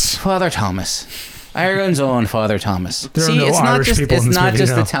Thomas. Father Thomas. Ireland's own Father Thomas. There are See, no it's not Irish just people in it's this not movie,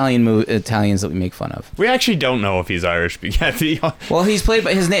 just no. Italians that we make fun of. We actually don't know if he's Irish. But yeah, Well, he's played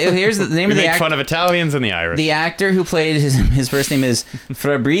by his name. Here's the name we of the make actor. fun of Italians and the Irish. The actor who played his first name is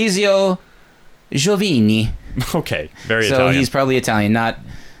Fabrizio Giovini. Okay, very So Italian. he's probably Italian, not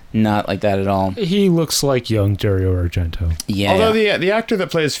like that at all. He looks like young Dario Argento. Yeah. Although the actor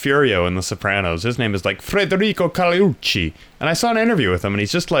that plays Furio in The Sopranos, his name is like Federico Carlucci, and I saw an interview with him, and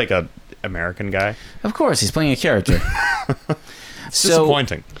he's just like a American guy. Of course, he's playing a character. It's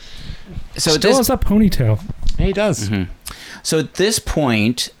disappointing. So Still has that ponytail. Yeah, he does. So at this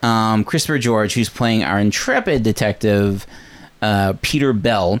point, Christopher George, who's playing our intrepid detective, Peter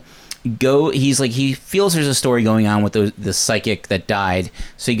Bell, he feels there's a story going on with the psychic that died.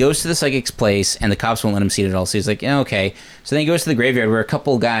 So he goes to the psychic's place, and the cops won't let him see it at all. So he's like, yeah, okay. So then he goes to the graveyard where a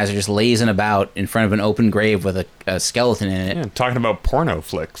couple guys are just lazing about in front of an open grave with a skeleton in it. Yeah, talking about porno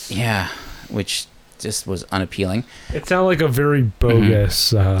flicks. Yeah, which just was unappealing. It sounded like a very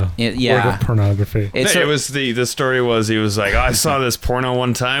bogus work of pornography. The story was he was like, I saw this porno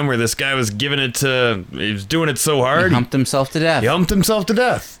one time where this guy was he was doing it so hard. He humped himself to death. He humped himself to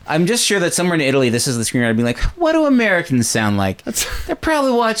death. I'm just sure that somewhere in Italy, this is the screenwriter being like, what do Americans sound like? They're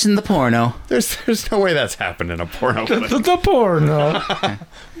probably watching the porno. There's no way that's happened in a porno flick. The porno.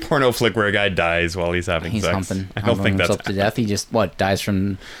 Porno flick where a guy dies while he's having He's sex. humping I don't think that's himself to death. He just, dies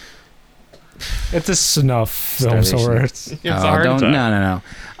from... It's a snuff film somewhere. It's a hard time.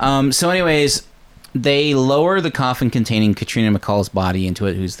 No. So anyways, they lower the coffin containing Katrina McCall's body into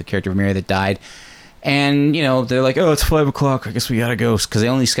it, who's the character of Mary that died. And, they're like, oh, it's 5 o'clock. I guess we gotta go. Because they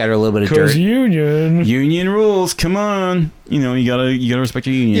only scatter a little bit of dirt. Because union. Union rules. Come on. You gotta respect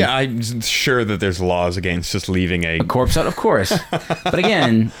your union. Yeah, I'm sure that there's laws against just leaving a corpse out, of course. But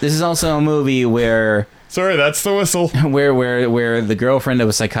again, this is also a movie where... Sorry, that's the whistle. Where the girlfriend of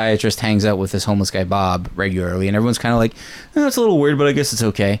a psychiatrist hangs out with this homeless guy, Bob, regularly. And everyone's kind of like, oh, it's a little weird, but I guess it's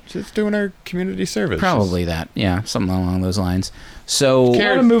okay. Just doing our community service. Probably that. Yeah, something along those lines. So...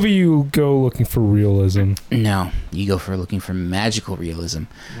 Not a movie you go looking for realism. No, you go for looking for magical realism.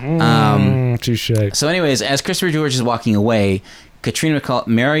 Touche. So anyways, as Christopher George is walking away, Katrina McCall,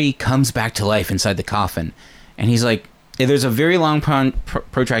 Mary comes back to life inside the coffin. And he's like... There's a very long,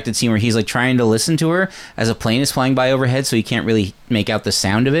 protracted scene where he's like trying to listen to her as a plane is flying by overhead, so he can't really make out the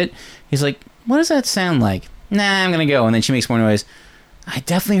sound of it. He's like, what does that sound like? Nah, I'm going to go. And then she makes more noise. I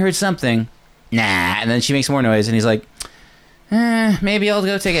definitely heard something. Nah. And then she makes more noise, and he's like, maybe I'll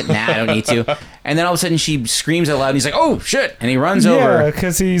go take it. Nah, I don't need to. And then all of a sudden she screams out loud, and he's like, oh, shit. And he runs over. Yeah,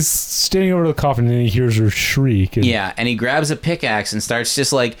 because he's standing over the coffin, and he hears her shriek. And and he grabs a pickaxe and starts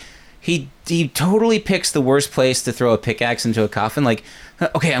just like... He totally picks the worst place to throw a pickaxe into a coffin. Like,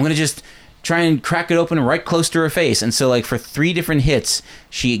 okay, I'm going to just try and crack it open right close to her face. And so, like, for 3 different hits,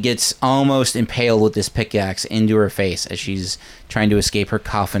 she gets almost impaled with this pickaxe into her face as she's trying to escape her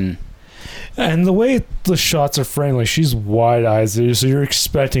coffin. And the way the shots are framed, like, she's wide-eyed, so you're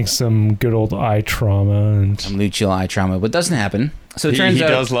expecting some good old eye trauma. And some luteal eye trauma, but it doesn't happen. So it turns out...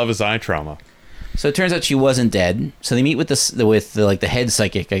 He does love his eye trauma. So it turns out she wasn't dead. So they meet with the head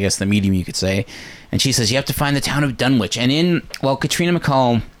psychic, I guess the medium you could say, and she says you have to find the town of Dunwich. And while Katrina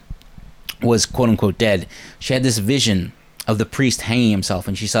McCall was quote unquote dead, she had this vision of the priest hanging himself,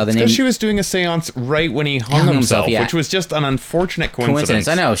 and she saw the name. Because she was doing a seance right when he hung himself, yeah. Which was just an unfortunate coincidence.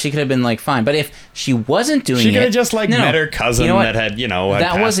 I know, she could have been like fine, but if she wasn't doing it, she could have just met her cousin that had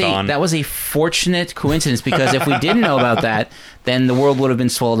passed on. That was a fortunate coincidence, because if we didn't know about that, then the world would have been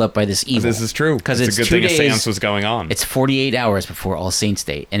swallowed up by this evil. This is true. Because it's a good thing a seance was going on. It's 48 hours before All Saints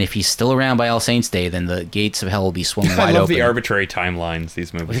Day, and if he's still around by All Saints Day, then the gates of hell will be swung wide open. I love the arbitrary timelines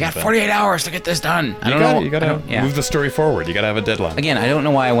these movies. We got 48 hours to get this done. You gotta move the story forward. You gotta have a deadline. Again, I don't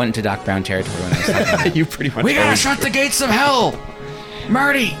know why I went into Doc Brown territory when I was talking about You pretty much. We gotta shut the gates of hell,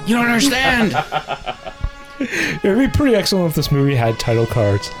 Marty. You don't understand. It would be pretty excellent if this movie had title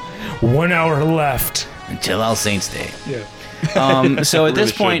cards. 1 hour left until All Saints Day. Yeah. So at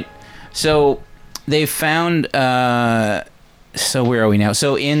this point, so they found. So where are we now?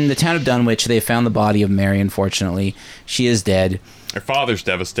 So in the town of Dunwich, they found the body of Mary. Unfortunately, she is dead. Her father's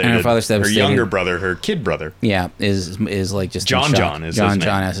devastated. And her father's devastated. Her younger brother, her kid brother. Yeah, is like just John. John is his name.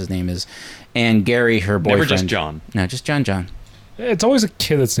 John, as his name is, and Gary, her boyfriend. Never just John. No, just John. It's always a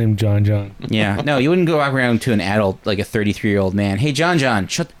kid that's named John. Yeah, no, you wouldn't go walk around to an adult like a 33-year-old man. Hey, John,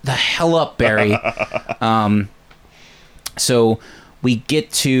 shut the hell up, Barry. So we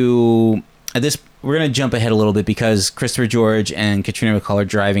get to this. We're going to jump ahead a little bit because Christopher George and Katrina McCall are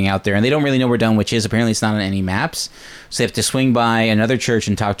driving out there, and they don't really know where Dunwich is. Apparently, it's not on any maps. So they have to swing by another church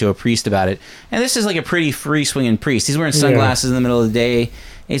and talk to a priest about it. And this is like a pretty free-swinging priest. He's wearing sunglasses in the middle of the day.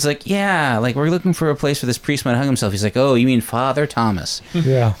 And he's like, yeah, like we're looking for a place where this priest might hung himself. He's like, oh, you mean Father Thomas?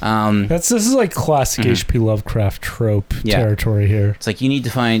 Yeah. This is like classic H.P. Lovecraft trope territory here. It's like you need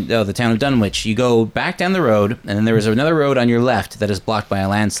to find the town of Dunwich. You go back down the road, and then there is another road on your left that is blocked by a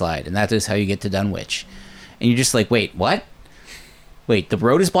landslide, and that is how you get to Dunwich. And you're just like, wait, what? Wait, the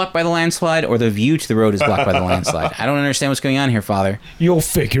road is blocked by the landslide, or the view to the road is blocked by the landslide? I don't understand what's going on here, Father. You'll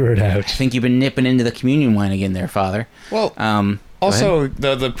figure it out. I think you've been nipping into the communion wine again there, Father. Well, also,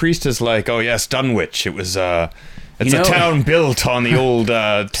 the priest is like, oh yes, Dunwich. It was it's a town built on the old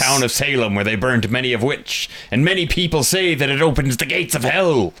town of Salem where they burned many of which, and many people say that it opens the gates of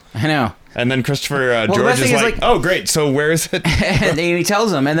hell. I know. And then Christopher George is like, oh great, so where is it? And he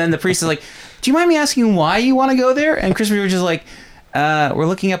tells him, and then the priest is like, do you mind me asking why you want to go there? And Christopher George is like, we're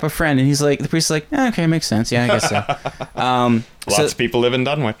looking up a friend. And he's like, the priest is like, okay, makes sense. Yeah, I guess so. Lots of people live in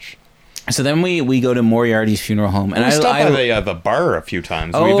Dunwich. So then we go to Moriarty's funeral home, and we stopped by the bar a few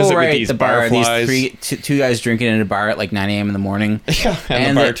times. Oh, we visit right, with these the bar. barflies. These two guys drinking in a bar at like 9 a.m. in the morning. Yeah,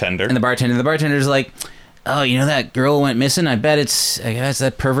 and the bartender. The bartender's like, oh, you know that girl went missing? I guess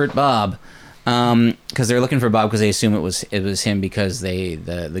that pervert Bob. Because they're looking for Bob because they assume it was him because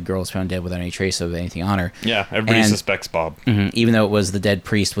the girl was found dead without any trace of anything on her. Yeah, everybody suspects Bob. Even though it was the dead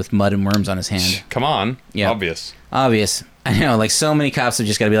priest with mud and worms on his hand. Come on. Yeah. Obvious. I know, like so many cops have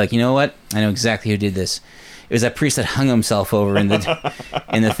just got to be like, you know what? I know exactly who did this. It was that priest that hung himself over in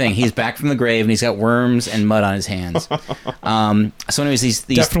the thing. He's back from the grave and he's got worms and mud on his hands. So anyways, these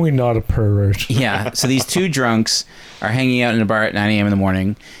definitely not a pervert. Yeah. So these two drunks are hanging out in a bar at 9 a.m. in the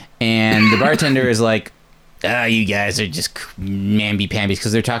morning, and the bartender is like, you guys are just mamby-pambies,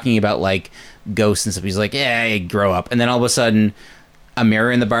 because they're talking about like ghosts and stuff. He's like, yeah, grow up. And then all of a sudden, a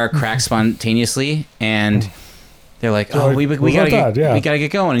mirror in the bar cracks spontaneously, and they're like, oh, we gotta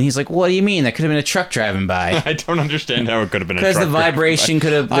get going. And he's like, what do you mean? That could have been a truck driving by. I don't understand how it could have been a truck. Because the vibration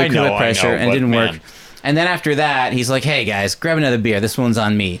could have pressure and it didn't work. And then after that, he's like, hey guys, grab another beer. This one's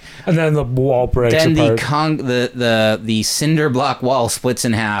on me. And then the wall breaks apart. Then the cinder block wall splits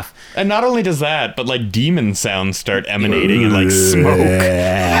in half. And not only does that, but like demon sounds start emanating and like smoke.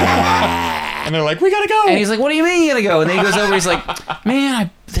 And they're like, we gotta go. And he's like, what do you mean you gotta go? And then he goes over, he's like, man,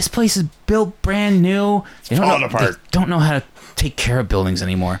 this place is built brand new. They don't know how to take care of buildings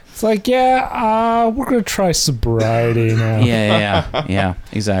anymore. It's like, we're gonna try sobriety now. Yeah,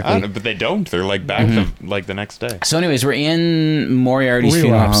 exactly. But they don't. They're like back like the next day. So anyways, we're in Moriarty's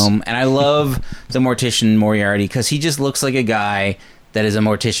funeral home, and I love the mortician Moriarty because he just looks like a guy that is a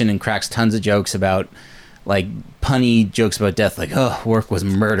mortician and cracks tons of jokes about, like, punny jokes about death, like, oh, work was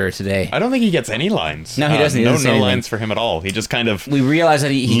murder today. I don't think he gets any lines. No, he doesn't. No lines for him at all. He just kind of we realize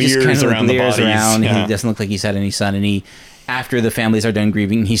that he just kind of leers around. Yeah. He doesn't look like he's had any son, and he, after the families are done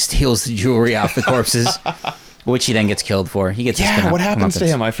grieving, he steals the jewelry off the corpses, which he then gets killed for. He gets what happens to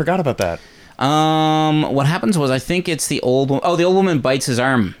him? I forgot about that. What happens was, I think it's the old woman. Oh, the old woman bites his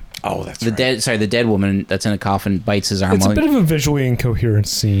arm. Oh, that's the dead woman that's in a coffin bites his arm. It's a bit of a visually incoherent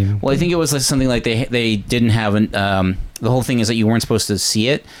scene. Well, I think it was like something like they didn't have the whole thing is that you weren't supposed to see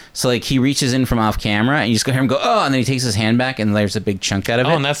it. So like he reaches in from off camera and you just go here and go, oh, and then he takes his hand back and there's a big chunk out of it.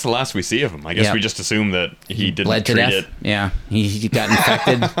 Oh, and that's the last we see of him. I guess we just assume that he didn't bled to treat death. it. Yeah, he got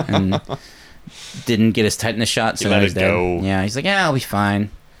infected and didn't get his tetanus shot, so now he's dead. Go. Yeah, he's like, yeah, I'll be fine.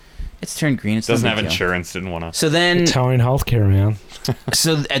 It's turned green. It's doesn't have insurance. Didn't want to. So then Italian healthcare, man.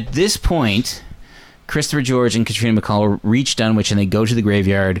 So at this point, Christopher George and Katrina McCall reach Dunwich and they go to the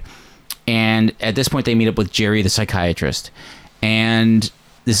graveyard. And at this point, they meet up with Jerry, the psychiatrist. And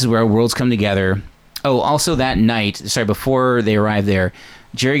this is where worlds come together. Oh, also that night, before they arrive there,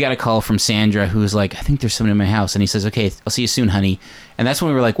 Jerry got a call from Sandra, who's like, I think there's someone in my house. And he says, okay, I'll see you soon, honey. And that's when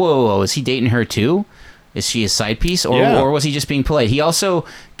we were like, whoa, is he dating her too? Is she a side piece? Or was he just being polite? He also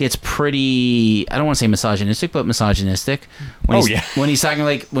gets pretty, I don't want to say misogynistic, but misogynistic. When he's talking,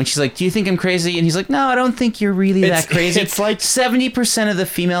 like, when she's like, do you think I'm crazy? And he's like, no, I don't think you're really that crazy. It's like 70% of the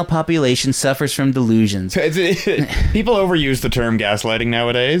female population suffers from delusions. People overuse the term gaslighting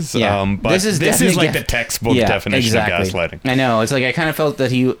nowadays. Yeah. But this is like the textbook definition of gaslighting. I know. It's like, I kind of felt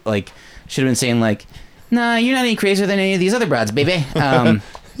that he like should have been saying like, nah, you're not any crazier than any of these other broads, baby.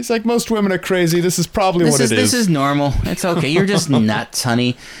 He's like, most women are crazy. This is probably what it is. This is normal. It's okay. You're just nuts,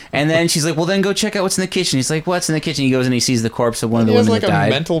 honey. And then she's like, well, then go check out what's in the kitchen. He's like, what's in the kitchen? He goes and he sees the corpse of one of the women that died. He has like a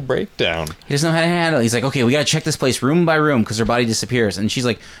mental breakdown. He doesn't know how to handle it. He's like, okay, we got to check this place room by room because her body disappears. And she's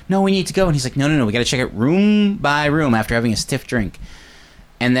like, no, we need to go. And he's like, no, we got to check it room by room after having a stiff drink.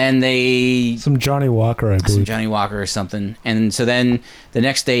 And then some Johnny Walker, I believe. Some Johnny Walker or something. And so then the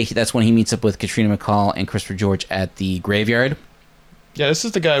next day, that's when he meets up with Katrina McCall and Christopher George at the graveyard. Yeah, this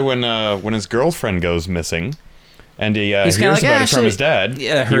is the guy when his girlfriend goes missing, and he hears like, about it from his dad.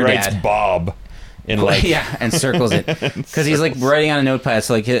 Yeah, he writes Bob in and circles it because he's like writing on a notepad.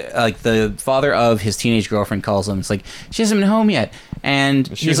 So like the father of his teenage girlfriend calls him. It's like she hasn't been home yet,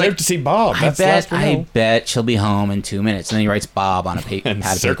 and she's like to see Bob. I bet she'll be home in 2 minutes. And then he writes Bob on a pad and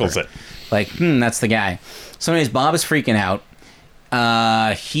circles it. Like that's the guy. So anyways, Bob is freaking out.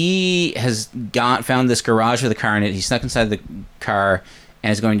 He has found this garage with a car in it. He's stuck inside the car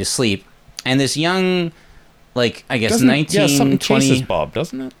and is going to sleep. And this young, like, I guess 19, 20... chases Bob,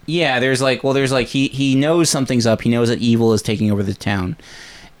 doesn't it? Yeah, there's he knows something's up. He knows that evil is taking over the town.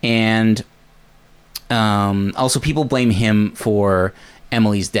 And also people blame him for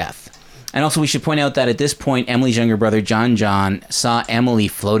Emily's death. And also we should point out that at this point, Emily's younger brother, John, saw Emily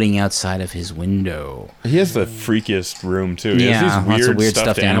floating outside of his window. He has the freakiest room, too. He has these lots of weird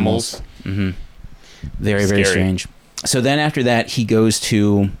stuffed animals. Mm-hmm. Very, very strange. So then after that, he goes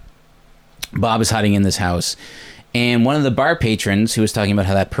to... Bob is hiding in this house. And one of the bar patrons who was talking about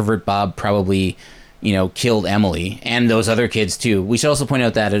how that pervert Bob probably... killed Emily and those other kids too. We should also point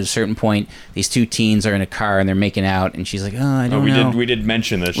out that at a certain point, these two teens are in a car and they're making out, and she's like, "Oh, I don't know." We did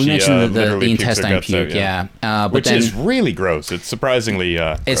mention this. We mentioned the intestine puke, but which then, is really gross. It's surprisingly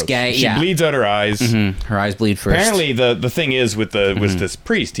it's gross. gay. She bleeds out her eyes. Mm-hmm. Her eyes bleed first. Apparently, the thing is with this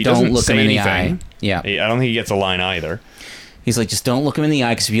priest, he doesn't look say him in anything. The eye. Yeah, I don't think he gets a line either. He's like, just don't look him in the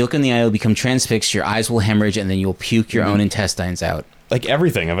eye, because if you look in the eye, you'll become transfixed. Your eyes will hemorrhage, and then you'll puke your own intestines out. Like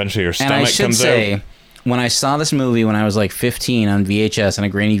everything, eventually your stomach and I should comes say, out. When I saw this movie when I was like 15 on VHS, on a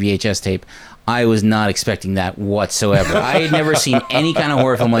grainy VHS tape, I was not expecting that whatsoever. I had never seen any kind of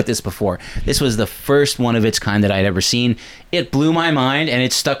horror film like this before. This was the first one of its kind that I'd ever seen. It blew my mind, and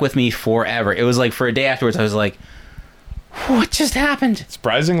it stuck with me forever. It was like for a day afterwards, I was like, what just happened?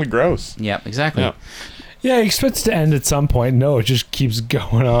 Surprisingly gross. Yep, exactly. Yeah. Yeah, he expects to end at some point. No, it just keeps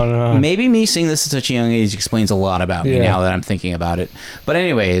going on and on. Maybe me seeing this at such a young age explains a lot about me now that I'm thinking about it. But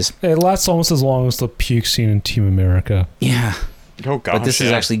anyways. It lasts almost as long as the puke scene in Team America. Yeah. Oh, gosh. But this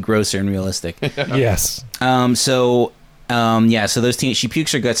is actually grosser and realistic. Yes. So those teens, she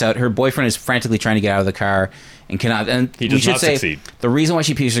pukes her guts out. Her boyfriend is frantically trying to get out of the car and cannot. And he does not succeed. The reason why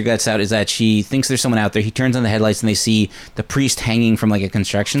she pukes her guts out is that she thinks there's someone out there. He turns on the headlights and they see the priest hanging from like a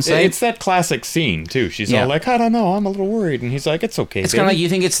construction site. It's that classic scene too. She's all like, I don't know, I'm a little worried, and he's like, it's okay. It's kind of like you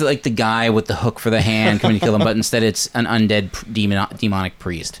think it's like the guy with the hook for the hand coming to kill him, but instead it's an undead demonic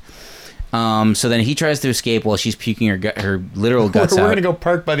priest. So then he tries to escape while she's puking her literal guts out. We're gonna go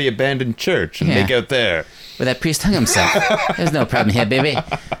park by the abandoned church and make out there. Where that priest hung himself. There's no problem here, baby.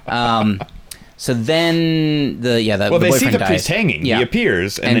 So then the boyfriend they see the dies. priest hanging. Yeah. He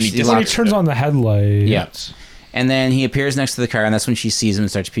appears and then he turns on the headlights. Yeah. And then he appears next to the car, and that's when she sees him and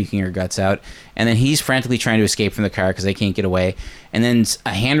starts puking her guts out. And then he's frantically trying to escape from the car because they can't get away. And then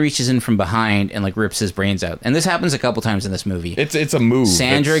a hand reaches in from behind and like rips his brains out. And this happens a couple times in this movie. It's a move.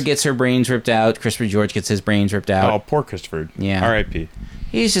 Sandra gets her brains ripped out. Christopher George gets his brains ripped out. Oh, poor Christopher. Yeah. R.I.P.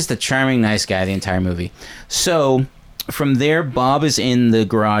 He's just a charming, nice guy the entire movie. So from there, Bob is in the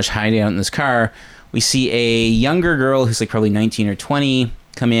garage hiding out in this car. We see a younger girl who's like probably 19 or 20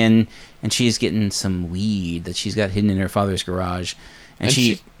 come in, and she's getting some weed that she's got hidden in her father's garage. And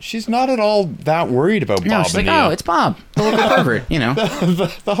she's not at all that worried about Bob. No, she's like, it's Bob, the local pervert,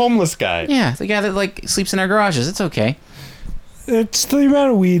 the homeless guy. Yeah, the guy that like sleeps in our garages. It's okay. It's the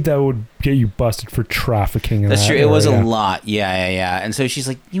amount of weed that would get you busted for trafficking. That's true. It was a lot. Yeah. And so she's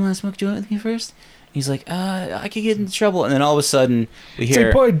like, "You want to smoke joint with me first?" He's like, I could get into trouble. And then all of a sudden, we hear...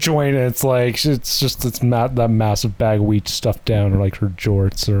 It's like, put a joint, and it's like, that massive bag of weed stuffed down, or like her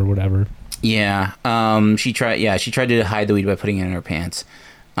jorts or whatever. Yeah. She tried to hide the weed by putting it in her pants.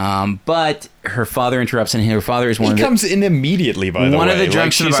 But her father interrupts, and her father is one of the... He comes in immediately, by the way. One of the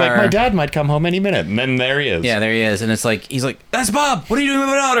drunks in the bar. She's like, my dad might come home any minute. And then there he is. Yeah, there he is. And it's like, he's like, that's Bob! What are you doing with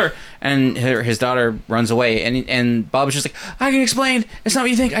my daughter? And his daughter runs away. And Bob is just like, I can explain. It's not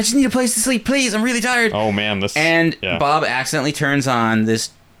what you think. I just need a place to sleep. Please, I'm really tired. Oh, man. Bob accidentally turns on this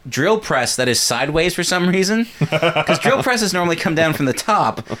drill press that is sideways for some reason. Because drill presses normally come down from the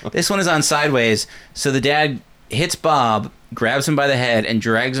top. This one is on sideways. So the dad hits Bob, grabs him by the head, and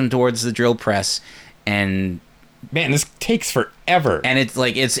drags him towards the drill press, and Man, this takes forever. And it's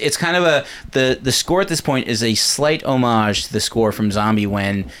like it's kind of the score at this point is a slight homage to the score from Zombie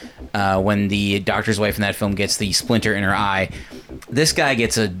when the doctor's wife in that film gets the splinter in her eye. This guy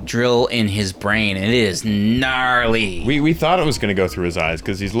gets a drill in his brain, and it is gnarly. We thought it was going to go through his eyes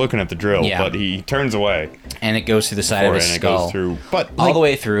because he's looking at the drill, but he turns away. And it goes through the side of his skull. It goes through, but all the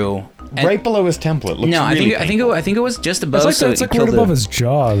way through. Right below his temple. It looks I think it was just above. It's like right above his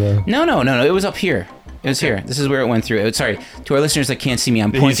jaw, though. No. It was up here. It was here. This is where it went through. Sorry, to our listeners that can't see me,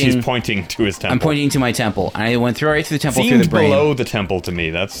 I'm pointing. He's pointing to his temple. I'm pointing to my temple. I went right through the temple, through the brain. Below the temple to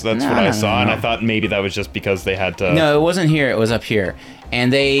me. That's what I saw, and I thought maybe that was just because they had to. No, it wasn't here. It was up here.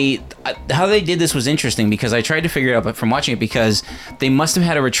 And how they did this was interesting because I tried to figure it out from watching it because they must have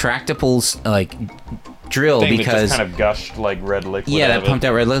had a retractable drill because that just kind of gushed like red liquid. Yeah, that pumped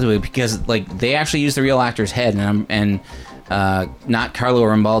out red liquid because they actually used the real actor's head and not Carlo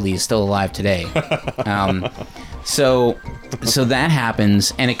Rambaldi is still alive today. So that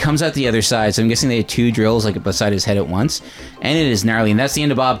happens, and it comes out the other side. So I'm guessing they had two drills beside his head at once, and it is gnarly. And that's the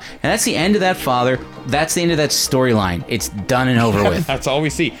end of Bob, and that's the end of that father. That's the end of that storyline. It's done and over with. That's all we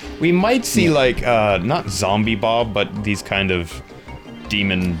see. We might see not zombie Bob, but these kind of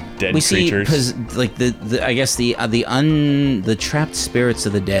demon dead creatures. We see because I guess the trapped spirits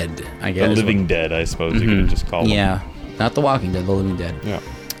of the dead. I guess the living dead. I suppose you could just call them. Yeah, not the Walking Dead, the living dead. Yeah.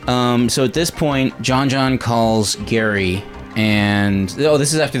 So at this point, John calls Gary, and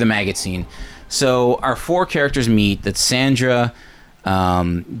this is after the maggot scene. So our four characters meet. That's Sandra,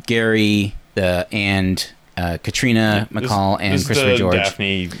 Gary, and Katrina McCall and Christopher George.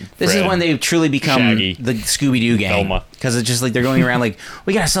 Daphne, this is when they truly become Shaggy, the Scooby-Doo gang. Because it's just they're going around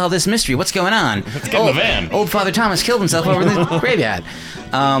we gotta solve this mystery. What's going on? Let's get in the van. Old Father Thomas killed himself over in the graveyard.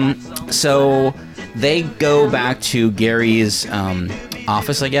 So they go back to Gary's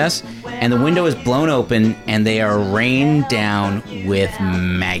office, I guess, and the window is blown open, and they are rained down with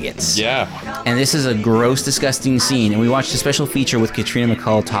maggots. Yeah. And this is a gross, disgusting scene. And we watched a special feature with Katrina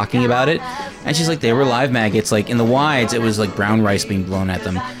McCall talking about it, and she's like, they were live maggots. In the wides, it was like brown rice being blown at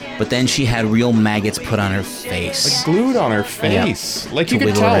them. But then she had real maggots put on her face. Glued on her face. Yeah. You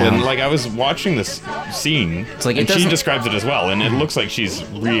could tell. Around. And I was watching this scene, and she describes it as well, and it looks like she's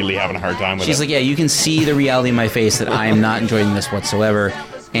really having a hard time with it. She's like, yeah, you can see the reality in my face that I am not enjoying this whatsoever.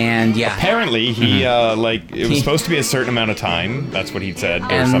 And yeah, apparently he it was supposed to be a certain amount of time. That's what he said,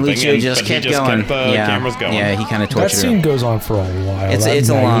 or and something. Lucio just kept going. Kept the cameras going. Yeah, he kind of tortured That scene goes on for a while. It's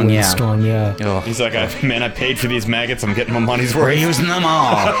a long, storm, yeah. Oh. He's like, I paid for these maggots. I'm getting my money's worth. We're using them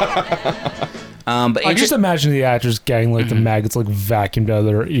all. But I just imagine the actors getting the maggots vacuumed out of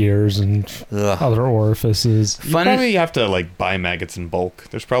their ears and other orifices. You probably have to buy maggots in bulk.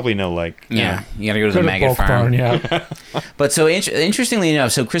 There's probably no you gotta go to the maggot farm. Yeah. But so interestingly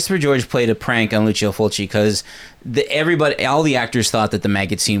enough, so Christopher George played a prank on Lucio Fulci because all the actors thought that the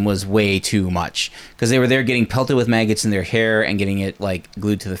maggot scene was way too much because they were there getting pelted with maggots in their hair and getting it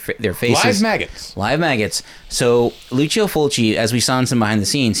glued to their faces. Live maggots. So Lucio Fulci, as we saw in some behind the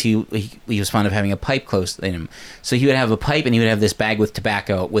scenes, he was fond of having a pipe close in him. So he would have a pipe and he would have this bag with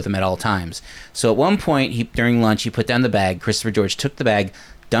tobacco with him at all times. So at one point, during lunch, he put down the bag. Christopher George took the bag,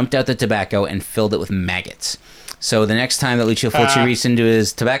 dumped out the tobacco, and filled it with maggots. So the next time that Lucio Fulci reached into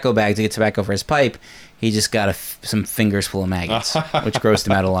his tobacco bag to get tobacco for his pipe, he just got some fingers full of maggots, which grossed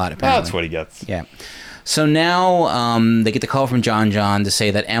him out a lot, apparently. That's what he gets. Yeah. So now they get the call from John to say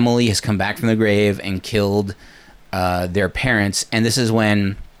that Emily has come back from the grave and killed their parents. And this is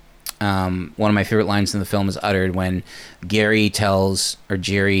when one of my favorite lines in the film is uttered when Jerry,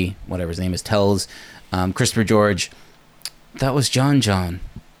 whatever his name is, tells Christopher George, that was John,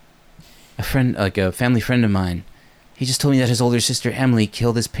 a friend, a family friend of mine. He just told me that his older sister Emily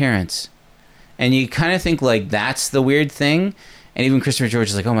killed his parents. And you kind of think that's the weird thing. And even Christopher George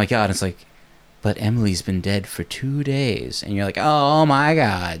is like, oh my God. And it's but Emily's been dead for 2 days. And you're like, oh my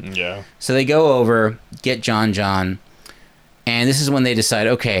God. Yeah. So they go over, get John. And this is when they decide,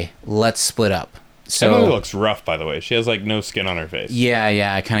 okay, let's split up. So Emily looks rough, by the way. She has no skin on her face.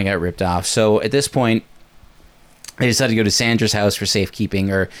 Yeah, I kind of got ripped off. So at this point, they decided to go to Sandra's house for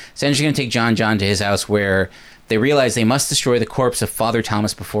safekeeping, or Sandra's going to take John to his house where they realize they must destroy the corpse of Father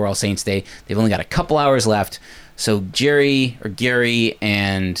Thomas before All Saints Day. They've only got a couple hours left. So Gary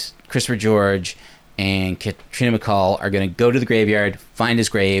and Christopher George and Katrina McCall are going to go to the graveyard, find his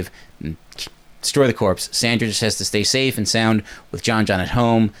grave, and destroy the corpse. Sandra just has to stay safe and sound with John at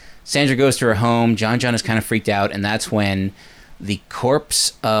home. Sandra goes to her home. John is kind of freaked out, and that's when the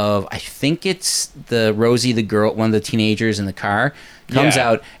corpse of, I think it's the Rosie, the girl, one of the teenagers in the car, comes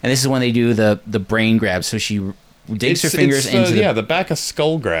out, and this is when they do the brain grab. So she digs her fingers into the back of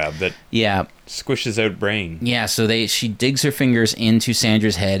skull grab that yeah squishes out brain. Yeah, so she digs her fingers into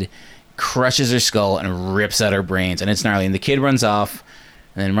Sandra's head, crushes her skull, and rips out her brains, and it's gnarly. And the kid runs off,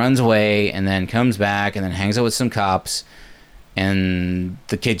 and then runs away, and then comes back, and then hangs out with some cops, and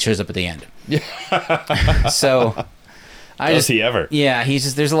the kid shows up at the end. Yeah. So, Does he ever? Yeah,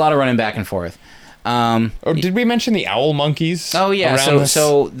 there's a lot of running back and forth. Did we mention the owl monkeys? Oh yeah,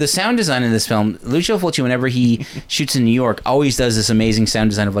 so the sound design in this film, Lucio Fulci, whenever he shoots in New York, always does this amazing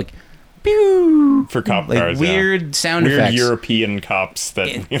sound design of like, pew, for cop like cars, weird sound effects. Weird European cops that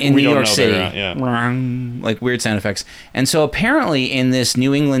in we New don't York know City, they're not, like weird sound effects. And so apparently in this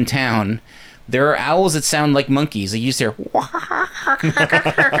New England town, there are owls that sound like monkeys. Like you just hear,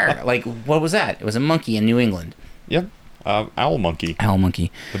 like what was that? It was a monkey in New England. Yep, owl monkey. Owl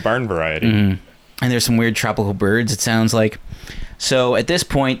monkey. The barn variety. Mm-hmm. And there's some weird tropical birds, it sounds like. So at this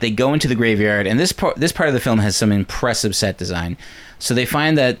point, they go into the graveyard, and this part of the film has some impressive set design. So they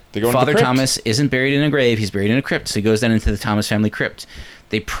find that Father Thomas isn't buried in a grave; he's buried in a crypt. So he goes down into the Thomas family crypt.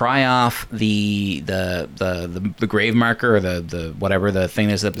 They pry off the grave marker or the whatever the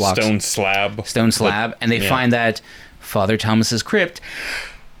thing is that blocks stone slab, and they find that Father Thomas's crypt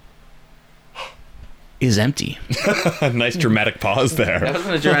is empty. Nice dramatic pause there. That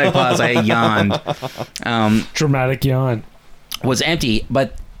wasn't a dramatic pause. I yawned. Dramatic yawn. Was empty,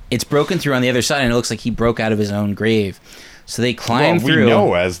 but it's broken through on the other side, and it looks like he broke out of his own grave. So they climb through. We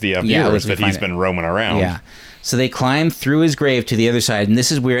know as the viewers that he's been roaming around. Yeah. So they climb through his grave to the other side, and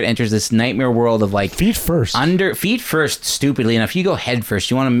this is where it enters this nightmare world of like feet first. Feet first. Stupidly enough, you go head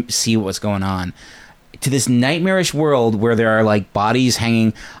first. You want to see what's going on. To this nightmarish world where there are like bodies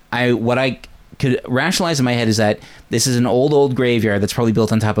hanging. What I could rationalize in my head is that this is an old graveyard that's probably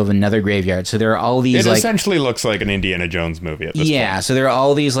built on top of another graveyard. So there are all these. It essentially looks like an Indiana Jones movie at this point. Yeah, so there are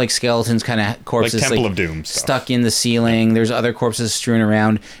all these like skeletons, kind of corpses, like Temple of Doom stuck in the ceiling. There's other corpses strewn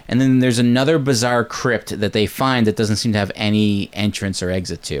around, and then there's another bizarre crypt that they find that doesn't seem to have any entrance or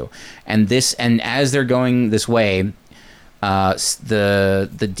exit to. And as they're going this way,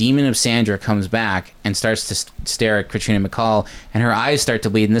 the demon of Sandra comes back and starts to stare at Katrina McCall, and her eyes start to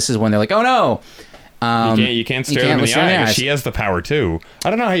bleed. And this is when they're like, "Oh no!" You can't stare them in the eye because she has the power too. I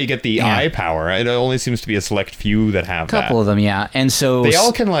don't know how you get the eye power. It only seems to be a select few that have that. A couple of them, yeah. And so they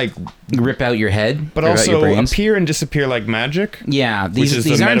all can like rip out your head, but also appear and disappear like magic. Yeah,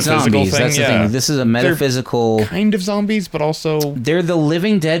 these aren't zombies. That's the thing. This is a metaphysical they're kind of zombies, but also they're the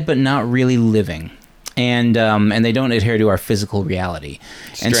living dead, but not really living. And they don't adhere to our physical reality.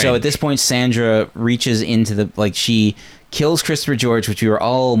 Strange. And so at this point, Sandra reaches into she kills Christopher George, which we were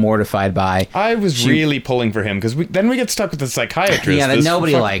all mortified by. I was really pulling for him because then we get stuck with the psychiatrist. Yeah, that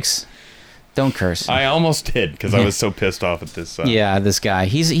nobody likes. Don't curse. I almost did because I was so pissed off at this. This guy.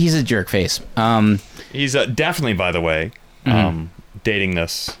 He's a jerk face. He's definitely, by the way, dating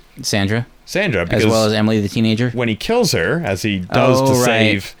this Sandra, because as well as Emily the teenager. When he kills her, as he does to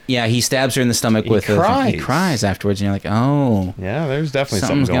save, he stabs her in the stomach with. He cries afterwards, and you're like, oh, yeah, there's definitely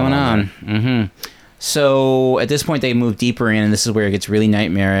something's going on. Mm-hmm. So at this point, they move deeper in, and this is where it gets really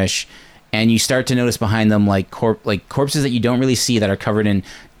nightmarish, and you start to notice behind them corpses that you don't really see that are covered in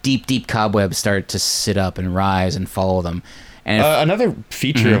deep cobwebs start to sit up and rise and follow them. And another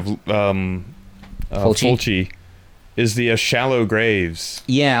feature of Fulci is the shallow graves.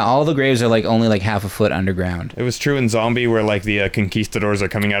 Yeah, all the graves are only half a foot underground. It was true in Zombie where the conquistadors are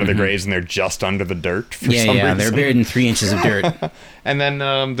coming out of the graves and they're just under the dirt for some reason. They're buried in 3 inches of dirt. And then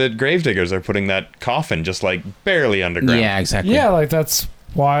the gravediggers are putting that coffin just barely underground. Yeah, exactly. Yeah, that's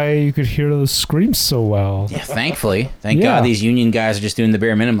why you could hear those screams so well. Yeah, thankfully. Thank God these union guys are just doing the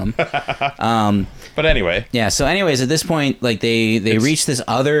bare minimum. But anyway. Yeah, so anyways, at this point, they reach this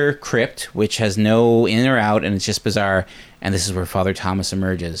other crypt, which has no in or out, and it's just bizarre, and this is where Father Thomas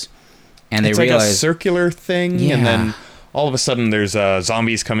emerges. And they realize... like a circular thing, and then all of a sudden there's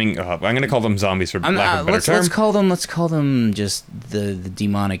zombies coming... I'm going to call them zombies for lack of a better term. Let's call them just the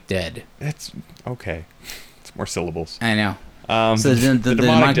demonic dead. It's... okay. It's more syllables. I know. So the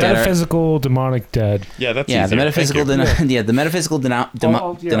demonic dead metaphysical demonic dead. Yeah, that's easier. The metaphysical the metaphysical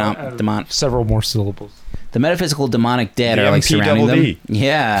several more syllables. The metaphysical demonic dead are surrounding them.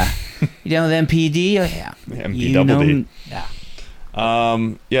 Yeah. You know the MPD? Oh yeah. MPD.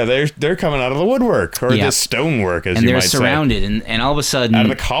 Yeah. They're coming out of the woodwork or the stonework, as you might say. And they're surrounded, and all of a sudden out of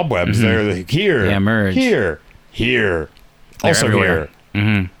the cobwebs, they're here. They emerge. Here. Also everywhere. Here.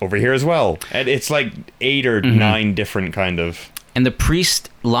 Over here as well, and it's 8 or 9 different kind of. And the priest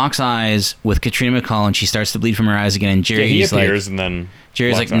locks eyes with Katrina McCall, and she starts to bleed from her eyes again. And he appears, and then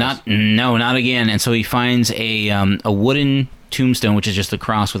Jerry's not again. And so he finds a wooden tombstone, which is just a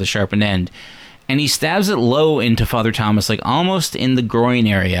cross with a sharpened end, and he stabs it low into Father Thomas, like almost in the groin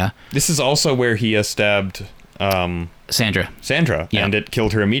area. This is also where he stabbed Sandra, and it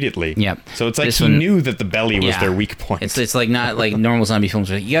killed her immediately. Yep. So it's like he knew that the belly was their weak point. It's like not like normal zombie films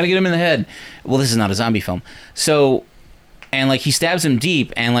where you got to get him in the head. Well, this is not a zombie film. So, and like he stabs him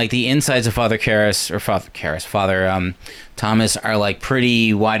deep, and like the insides of Father Thomas are like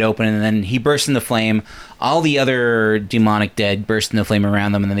pretty wide open, and then he bursts into flame. All the other demonic dead burst into flame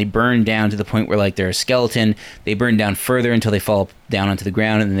around them, and then they burn down to the point where like they're a skeleton. They burn down further until they fall down onto the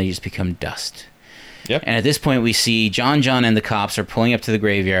ground, and then they just become dust. Yep. And at this point, we see John and the cops are pulling up to the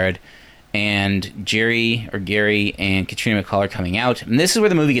graveyard, and Gary and Katrina McCall are coming out. And this is where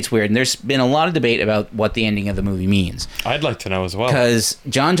the movie gets weird. And there's been a lot of debate about what the ending of the movie means. I'd like to know as well. Because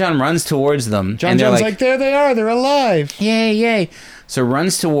John runs towards them. John's like, there they are. They're alive. Yay, yay. So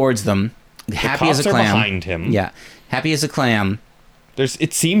runs towards them. Happy as a clam. Are behind him. Yeah. Happy as a clam.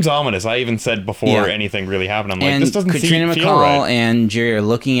 It seems ominous. I even said before anything really happened, I'm like, and this doesn't Katrina feel McCall right. and Jerry are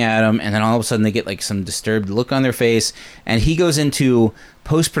looking at him, and then all of a sudden they get like some disturbed look on their face, and he goes into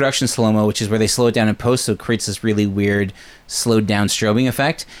post-production slow-mo, which is where they slow it down in post, so it creates this really weird slowed down strobing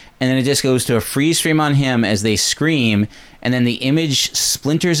effect, and then it just goes to a freeze frame on him as they scream, and then the image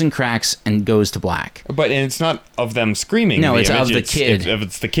splinters and cracks and goes to black. But it's not of them screaming. No, it's of the kid.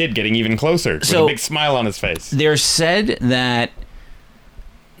 It's the kid getting even closer with a big smile on his face. They're said that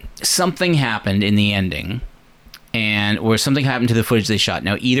something happened in the ending, or something happened to the footage they shot.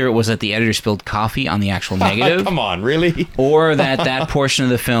 Now, either it was that the editor spilled coffee on the actual negative. Come on, really? Or that portion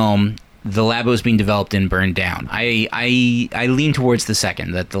of the film, the lab was being developed and burned down. I lean towards the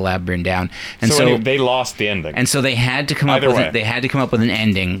second, that the lab burned down. And so anyway, they lost the ending. And so they had to come up with an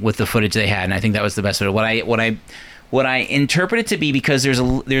ending with the footage they had, and I think that was the best of it. What I interpret it to be, because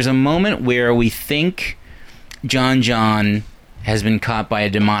there's a moment where we think John has been caught by a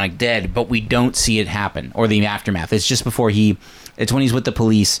demonic dead, but we don't see it happen, or the aftermath. It's just before it's when he's with the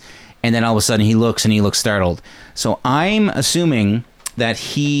police, and then all of a sudden he looks startled. So I'm assuming that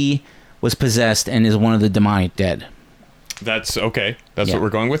he was possessed and is one of the demonic dead. That's okay. That's what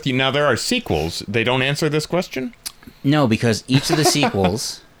we're going with. Now, there are sequels. They don't answer this question? No, because each of the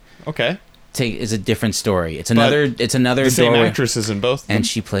sequels okay. is a different story. It's another the same actresses in both of them? And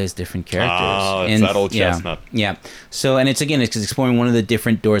she plays different characters. Oh, it's that old chestnut. Yeah. So, and it's exploring one of the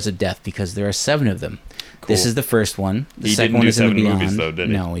different doors of death, because there are 7 of them. Cool. This is the first one. The second one is in the Beyond. Movies, though, did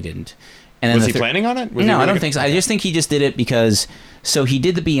he? No, he didn't. And was he planning on it? No, I don't think so. I just think he just did it because... So he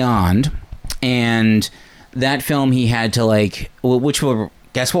did the Beyond, and that film he had to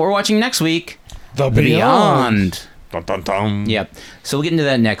guess what we're watching next week? The Beyond. Dun, dun, dun. Yep. So we'll get into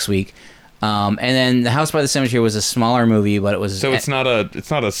that next week. And then The House by the Cemetery was a smaller movie, but it was... So it's not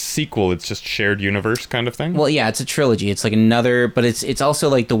a sequel, it's just shared universe kind of thing? Well, yeah, it's a trilogy. It's like another... But it's also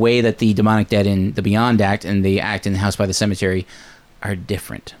like the way that the demonic dead in the Beyond act and the act in The House by the Cemetery are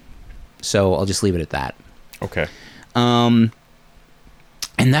different. So I'll just leave it at that. Okay.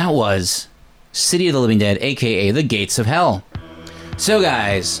 And that was City of the Living Dead, a.k.a. The Gates of Hell. So,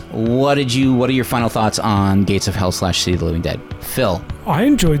 guys, what are your final thoughts on Gates of Hell / City of the Living Dead? Phil? I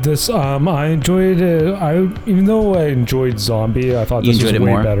enjoyed this. I enjoyed it. Even though I enjoyed Zombie, I thought this was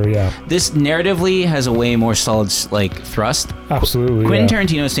way better, yeah. This narratively has a way more solid, thrust. Absolutely, Quentin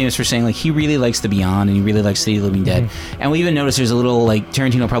Tarantino is famous for saying, he really likes The Beyond and he really likes City of the Living Dead. Mm-hmm. And we even noticed there's a little,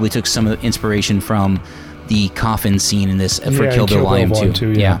 Tarantino probably took some inspiration from the coffin scene in this for Kill Bill Volume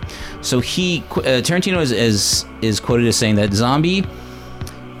 2. Yeah. So Tarantino is quoted as saying that Zombie,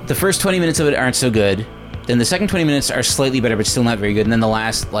 the first 20 minutes of it aren't so good. Then the second 20 minutes are slightly better, but still not very good. And then the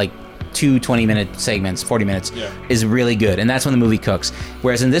last, 2 20-minute segments, 40 minutes, is really good. And that's when the movie cooks.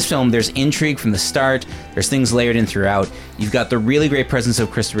 Whereas in this film, there's intrigue from the start. There's things layered in throughout. You've got the really great presence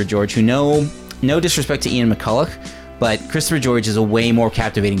of Christopher George, who no disrespect to Ian McCulloch, but Christopher George is a way more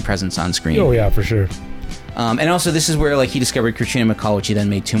captivating presence on screen. Oh, yeah, for sure. And also, this is where he discovered Katrina McCall, which he then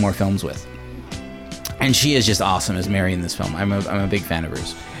made 2 more films with. And she is just awesome as Mary in this film. I'm a big fan of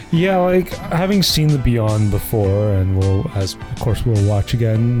hers. Yeah, having seen The Beyond before, and we'll watch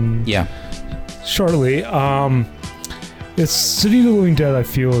again. Yeah. Shortly. It's City of the Living Dead, I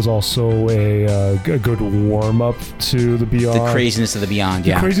feel, is also a good warm-up to The Beyond. The craziness of The Beyond,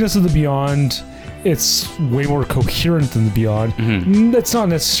 yeah. The craziness of The Beyond, it's way more coherent than The Beyond. Mm-hmm. That's not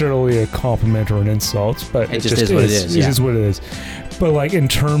necessarily a compliment or an insult, but it just is what it is. It is what it is. But in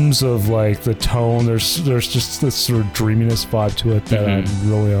terms of the tone, there's just this sort of dreaminess vibe to it that I'm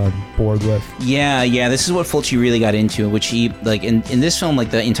really on board with. Yeah. This is what Fulci really got into, which he in this film,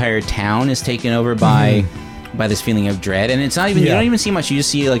 the entire town is taken over by this feeling of dread, and it's not even you don't even see much. You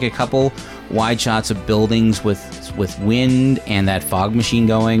just see a couple wide shots of buildings with wind and that fog machine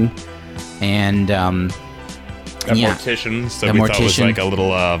going. And Morticians that we thought was like a little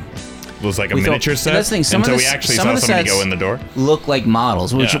was like a miniature set. That's the thing. Until we actually saw somebody go in the door. Look like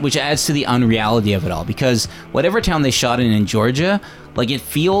models, which adds to the unreality of it all. Because whatever town they shot in Georgia, like it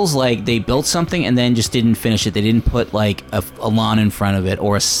feels like they built something and then just didn't finish it. They didn't put like a lawn in front of it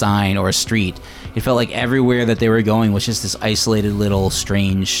or a sign or a street. It felt like everywhere that they were going was just this isolated little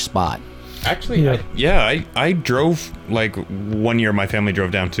strange spot. Actually, I drove, like, one year my family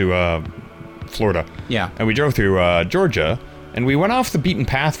drove down to Florida. Yeah. And we drove through Georgia, and we went off the beaten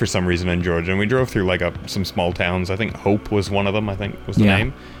path for some reason in Georgia, and we drove through, like, some small towns. I think Hope was one of them, was the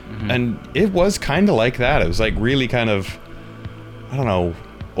name. Mm-hmm. And it was kind of like that. It was, like, really kind of, I don't know,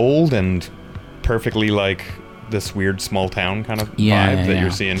 old and perfectly, like, this weird small town kind of vibe that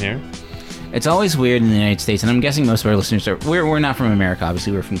you're seeing here. It's always weird in the United States, and I'm guessing most of our listeners are... We're not from America,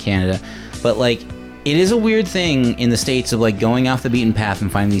 obviously, we're from Canada. But, like, it is a weird thing in the States of, like, going off the beaten path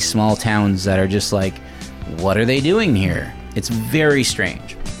and finding these small towns that are just like, what are they doing here? It's very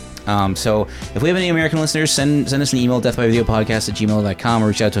strange. So, if we have any American listeners, send us an email, deathbyvideopodcast@gmail.com, or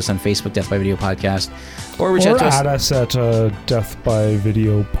reach out to us on Facebook, Death by Video Podcast. Or reach out to us at Death by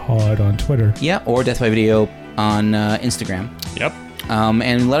Video Pod on Twitter. Yeah, or Death by Video on Instagram. Yep.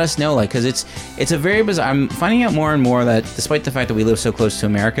 And let us know, like, because it's a very bizarre... I'm finding out more and more that despite the fact that we live so close to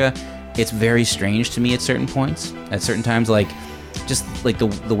America, it's very strange to me at certain points, at certain times, like, just, like,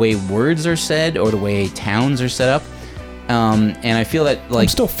 the way words are said or the way towns are set up. And I feel that, like... I'm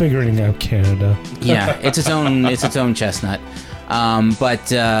still figuring out Canada. Yeah, it's its own chestnut.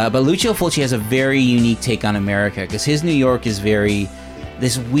 But Lucio Fulci has a very unique take on America, because his New York is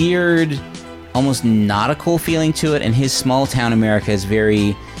this weird... almost nautical feeling to it, and his small town America is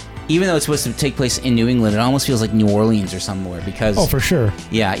very, even though it's supposed to take place in New England, it almost feels like New Orleans or somewhere, because for sure,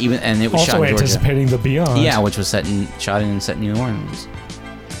 yeah, and it was also shot in Georgia. Anticipating the Beyond, yeah, which was set in New Orleans.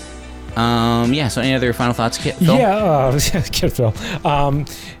 So any other final thoughts, Kit Phil? Kit Phil.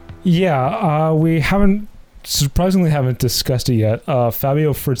 We surprisingly haven't discussed it yet.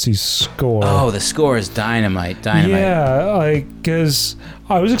 Fabio Frizzi's score. Oh, the score is dynamite. Yeah, because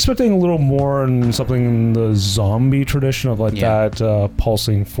I was expecting a little more in something in the zombie tradition of that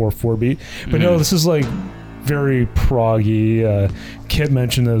pulsing 4/4 beat. But no, this is like very proggy. Kit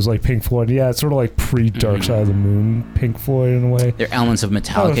mentioned that it was like Pink Floyd. Yeah, it's sort of like pre-Dark Side of the Moon Pink Floyd in a way. There are elements of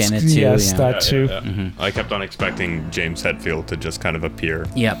Metallica in it too. Yes, that too. Yeah. Mm-hmm. I kept on expecting James Hetfield to just kind of appear.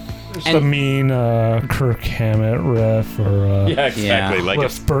 Yep. The mean Kirk Hammett riff or like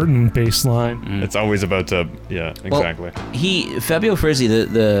Cliff Burton bass line. It's always about to exactly. Well, Fabio Frizzi,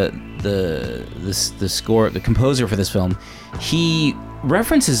 the score, the composer for this film, he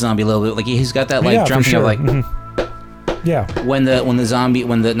references zombie a little bit. Like he's got that drumming of like when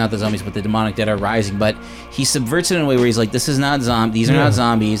the demonic dead are rising, but he subverts it in a way where he's like, this is not these are not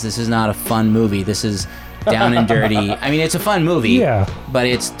zombies, this is not a fun movie, this is down and dirty. I mean, it's a fun movie, but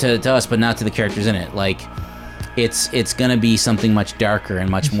it's to us, but not to the characters in it. Like it's gonna be something much darker and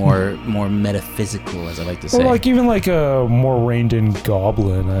much more metaphysical, as I like to say. Or like even like a more reined in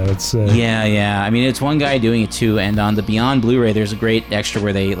goblin, I would say. Yeah. I mean, it's one guy doing it too, and on the Beyond Blu-ray, there's a great extra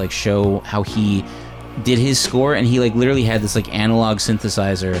where they like show how he did his score, and he like literally had this like analog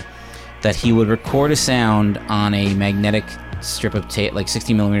synthesizer that he would record a sound on a magnetic strip of tape, like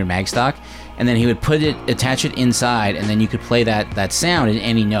 60mm mag stock, and then he would attach it inside, and then you could play that sound in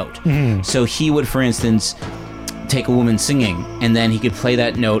any note. So he would, for instance, take a woman singing, and then he could play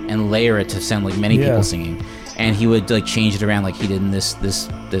that note and layer it to sound like many people singing, and he would like change it around like he did in this,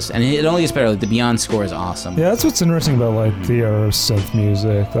 and it only gets better. Like the Beyond score is awesome. Yeah, that's what's interesting about like the synth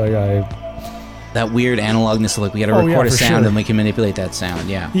music. Like that weird analogness of like we got to record a sound and we can manipulate that sound.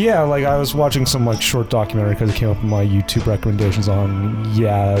 Yeah, like I was watching some like short documentary because it came up in my YouTube recommendations on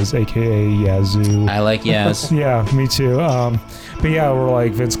Yaz, aka Yazoo. I like Yaz. Yeah, me too. But yeah, where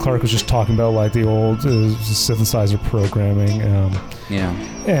like Vince Clarke was just talking about like the old synthesizer programming.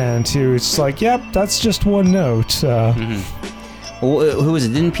 And it's just like, yep, that's just one note. Well, who was it?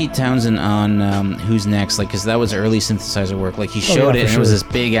 Didn't Pete Townsend on Who's Next? Like, because that was early synthesizer work. Like, he showed it, and it was this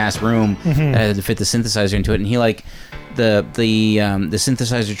big ass room that had to fit the synthesizer into it. And he like the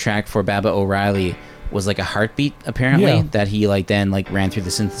synthesizer track for Baba O'Reilly was like a heartbeat apparently that he like then like ran through the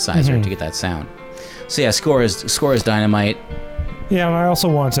synthesizer to get that sound. So yeah, score is dynamite. Yeah, and I also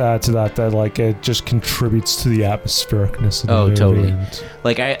want to add to that like it just contributes to the atmosphericness of the movie. Totally.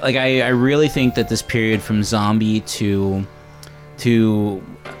 Like I really think that this period from Zombie to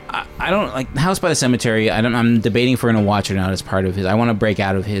I don't like House by the Cemetery. I'm debating if we're gonna watch it or not as part of his. I want to break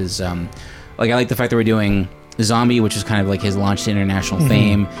out of his. I like the fact that we're doing Zombie, which is kind of like his launch to international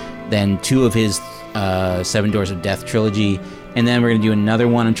fame. Then 2 of his 7 Doors of Death trilogy, and then we're going to do another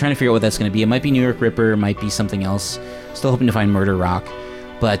one. I'm trying to figure out what that's going to be. It might be New York Ripper, it might be something else. Still hoping to find Murder Rock,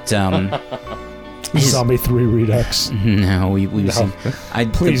 but Zombie 3 Redux. No, we've No. seen.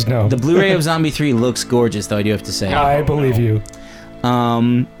 Please, no. The Blu-ray of Zombie 3 looks gorgeous, though, I do have to say. I believe you.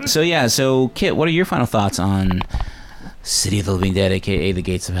 So Kit, what are your final thoughts on City of the Living Dead, aka The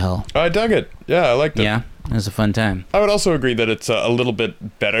Gates of Hell? I dug it. Yeah, I liked it. Yeah, it was a fun time. I would also agree that it's a little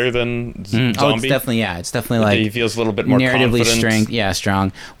bit better than Zombie. Oh, it's definitely like he feels a little bit more narratively confident.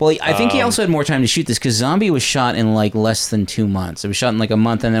 strong. Well, I think he also had more time to shoot this because Zombie was shot in like less than 2 months. It was shot in like a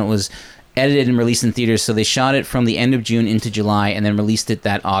month, and then it was edited and released in theaters. So they shot it from the end of June into July, and then released it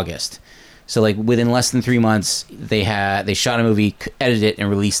that August. So like within less than 3 months, they shot a movie, edited it, and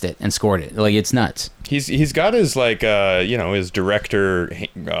released it, and scored it. Like, it's nuts. He's got his like his director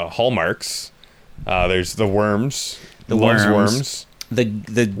hallmarks. There's the worms. Loves worms.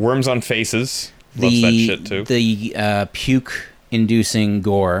 The worms on faces. Loves that shit too. The puke-inducing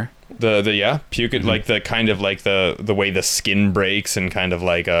gore. The puke. Like the kind of like the way the skin breaks and kind of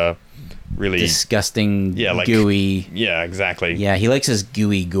like a really disgusting, like, gooey. Yeah, exactly. Yeah, he likes his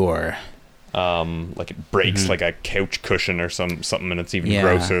gooey gore. Like it breaks like a couch cushion or something, and it's even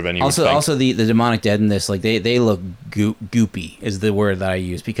grosser than you would think. Also, the demonic dead in this, like they look goopy is the word that I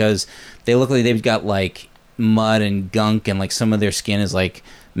use, because they look like they've got like mud and gunk, and like some of their skin is like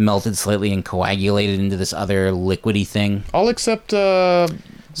melted slightly and coagulated into this other liquidy thing. All except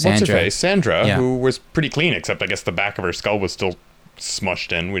what's her face, Sandra, Yeah. who was pretty clean, except I guess the back of her skull was still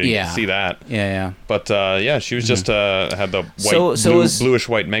smushed in. We didn't see that. Yeah. But she was just had the white, bluish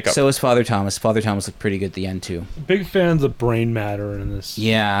white makeup. So was Father Thomas. Father Thomas looked pretty good at the end too. Big fan of the brain matter in this.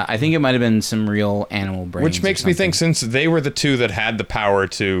 Yeah, I think it might have been some real animal brains. Which makes me think, since they were the two that had the power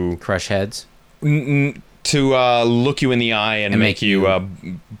to crush heads, to look you in the eye and make you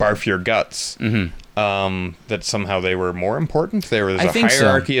barf your guts. That somehow they were more important. There was a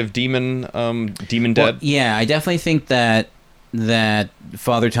hierarchy of demon dead. Yeah, I definitely think that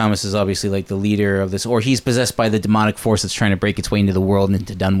Father Thomas is obviously like the leader of this, or he's possessed by the demonic force that's trying to break its way into the world and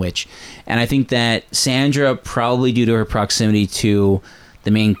into Dunwich. And I think that Sandra, probably due to her proximity to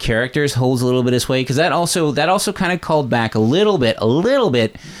the main characters, holds a little bit of sway, because that also kind of called back a little bit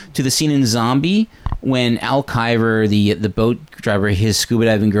to the scene in Zombie when Al Kiver, the boat driver, his scuba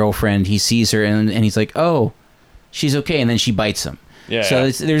diving girlfriend, he sees her and he's like, oh, she's okay, and then she bites him. Yeah.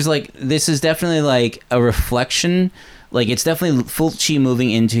 So there's like, this is definitely like a reflection. Like, it's definitely Fulci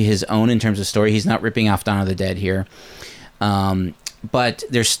moving into his own in terms of story. He's not ripping off Dawn of the Dead here. But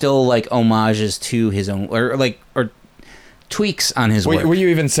there's still like homages to his own, or tweaks on his work. Well, you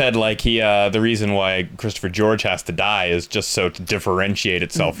even said like the reason why Christopher George has to die is just so to differentiate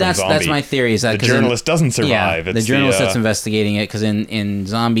itself from Zombie. That's my theory. Is that the journalist doesn't survive? Yeah, the journalist that's investigating it, because in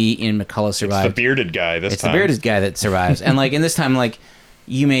Zombie, Ian McCullough survived. It's the bearded guy this time. It's the bearded guy that survives, and like in this time, like,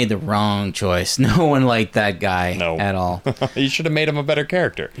 you made the wrong choice. No one liked that guy at all. You should have made him a better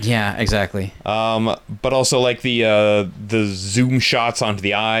character. Yeah, exactly. But also like the zoom shots onto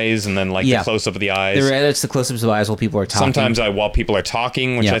the eyes, and then like the close up of the eyes. It's the close ups of eyes while people are talking. Sometimes while people are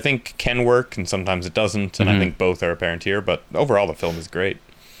talking, which I think can work, and sometimes it doesn't. And I think both are apparent here. But overall, the film is great.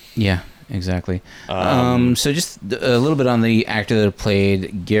 Yeah, exactly. So just a little bit on the actor that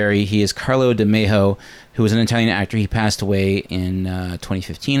played Gary. He is Carlo Di Mejo, who was an Italian actor. He passed away in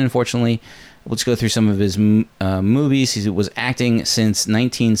 2015, unfortunately. We'll just go through some of his movies. He was acting since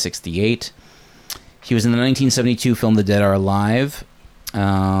 1968. He was in the 1972 film The Dead Are Alive.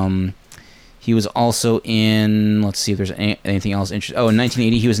 He was also in, let's see if there's anything else interesting. Oh, in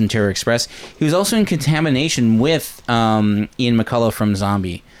 1980, he was in Terror Express. He was also in Contamination with Ian McCullough from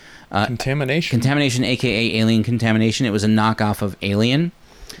Zombie. Contamination, a.k.a. Alien Contamination. It was a knockoff of Alien.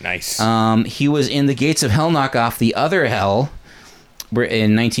 Nice. He was in the Gates of Hell knockoff, The Other Hell,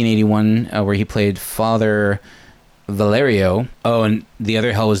 in 1981, where he played Father Valerio. Oh, and The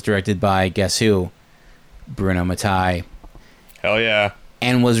Other Hell was directed by, guess who? Bruno Mattei. Hell yeah.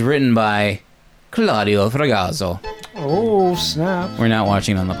 And was written by Claudio Fragasso. Oh, snap. We're not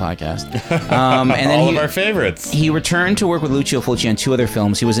watching it on the podcast. And then All of our favorites. He returned to work with Lucio Fulci on 2 other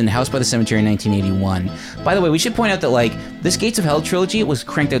films. He was in House by the Cemetery in 1981. By the way, we should point out that like this Gates of Hell trilogy was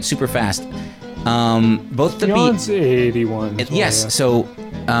cranked out super fast. Both the Beyond's 81. Yes, so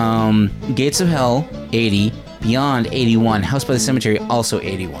Gates of Hell 80, Beyond 81, House by the Cemetery also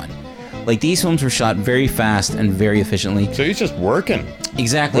 81. Like, these films were shot very fast and very efficiently. So he's just working.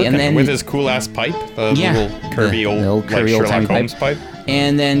 Exactly. Working, and then with his cool ass pipe, the little curvy old Sherlock Holmes pipe.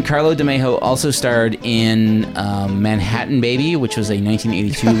 And then Carlo Di Mejo also starred in Manhattan Baby, which was a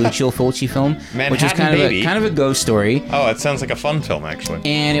 1982 Lucio Fulci film, which was kind of a ghost story. Oh, it sounds like a fun film, actually.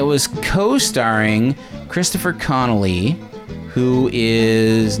 And it was co-starring Christopher Connolly, who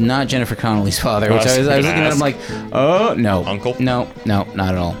is not Jennifer Connelly's father, which I was looking at him like, oh, no. Uncle? No, not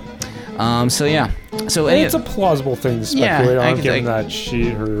at all. So, yeah. So it's a plausible thing to speculate on, given that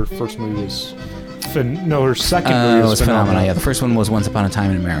her first movie was... her second movie was Phenomenon. Yeah, the first one was Once Upon a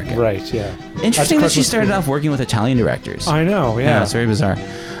Time in America. Right, yeah. Interesting that she started off working with Italian directors. I know, yeah. It's very bizarre.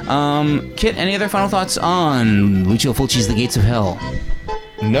 Kit, any other final thoughts on Lucio Fulci's The Gates of Hell?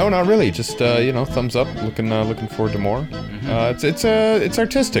 No, not really. Just thumbs up. Looking forward to more. It's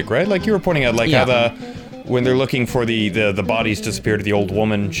artistic, right? Like you were pointing out, how when they're looking for the bodies disappear to the old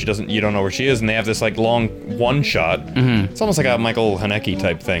woman, you don't know where she is, and they have this like long one shot. Mm-hmm. It's almost like a Michael Haneke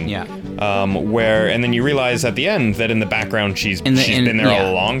type thing. Yeah. And then you realize at the end that in the background she's been there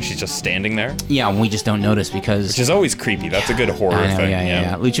all along. She's just standing there. Yeah, we just don't notice because... Which is always creepy. That's a good horror thing.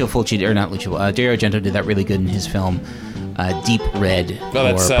 Yeah. Lucio Fulci, or not Lucio, Dario Argento did that really good in his film Deep Red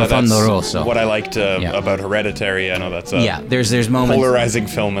that's Profondo Rosso. What I liked about Hereditary. I know that's there's moments... polarizing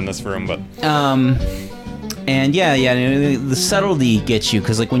film in this room, but... And the subtlety gets you,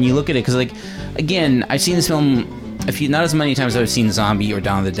 because like when you look at it, because like, again, I've seen this film not as many times as I've seen Zombie or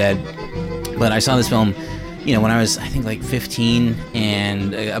Dawn of the Dead, but I saw this film, when I was, I think, like 15,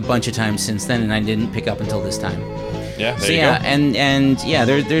 and a bunch of times since then, and I didn't pick up until this time. Yeah, there you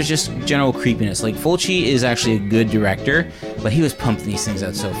go. There's just general creepiness. Like Fulci is actually a good director, but he was pumping these things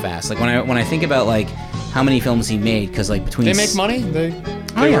out so fast. Like when I think about like how many films he made, because like between they make money, they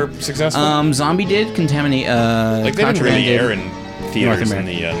were successful. Zombie did Contaminate. They didn't really air in theaters in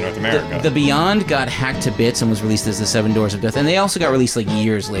North America. The Beyond got hacked to bits and was released as The Seven Doors of Death, and they also got released like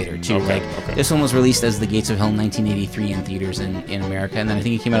years later too. This one was released as The Gates of Hell in 1983 in theaters in America, and then I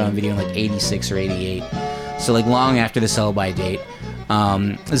think it came out on video in like 86 or 88. So like long after the sell-by date.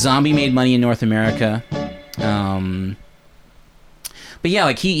 Zombie made money in North America. But yeah,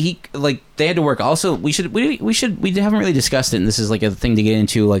 like he they had to work. Also, we haven't really discussed it, and this is like a thing to get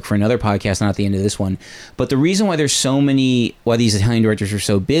into like for another podcast, not at the end of this one. But the reason why why these Italian directors were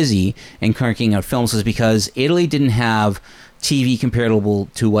so busy and cranking out films was because Italy didn't have TV comparable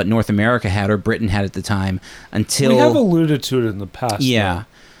to what North America had or Britain had at the time until... We have alluded to it in the past. Yeah. Though.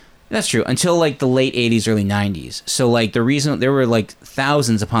 That's true. Until like the late 80s, early 90s. So like the reason there were like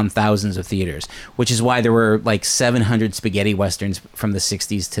thousands upon thousands of theaters, which is why there were like 700 spaghetti westerns from the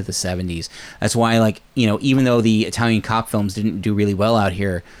 60s to the 70s. That's why like, even though the Italian cop films didn't do really well out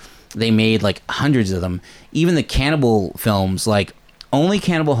here, they made like hundreds of them. Even the cannibal films, like only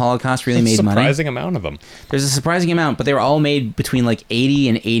Cannibal Holocaust really made money. Surprising amount of them. There's a surprising amount, but they were all made between like 80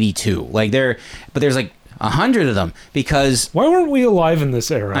 and 82. But there's like 100 of them, because... Why weren't we alive in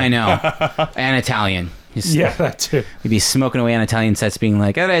this era? I know. And Italian. Yeah, that too. We'd be smoking away on Italian sets being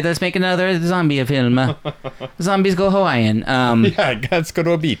like, all right, let's make another zombie film. Zombies go Hawaiian. Let's go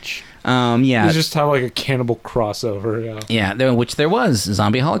to a beach. Yeah. We just have like a cannibal crossover, Yeah, which there was.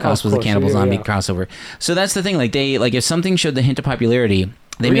 Zombie Holocaust was a cannibal zombie crossover. So that's the thing. Like, if something showed the hint of popularity,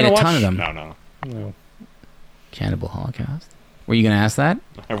 they made a ton of them. No. Cannibal Holocaust? Were you going to ask that?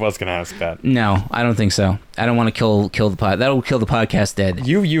 I was going to ask that. No, I don't think so. I don't want to kill the pod. That'll kill the podcast dead.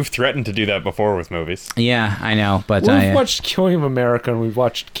 You've threatened to do that before with movies. Yeah, I know, but we've watched Killing of America and we've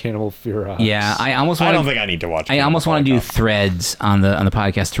watched Cannibal Ferox. Yeah, I don't think I need to watch. I almost want to do Threads on the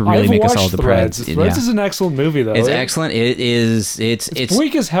podcast to really make us all depressed. Threads is an excellent movie, though. It's excellent. It is. It's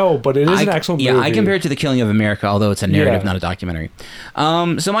bleak as hell, but it is an excellent movie. Yeah, I compare it to The Killing of America, although it's a narrative, not a documentary.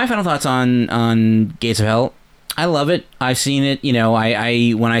 So my final thoughts on Gates of Hell. I love it. I've seen it. When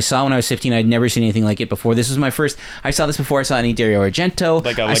I was 15, I'd never seen anything like it before. This was my first. I saw this before I saw any Dario Argento.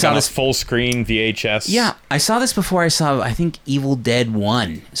 I saw this full screen VHS. Yeah, I saw this before I saw, I think, Evil Dead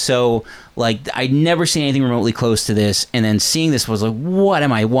 1. So I'd never seen anything remotely close to this, and then seeing this was like, what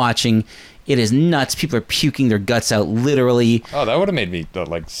am I watching? It is nuts. People are puking their guts out, literally. Oh, that would have made me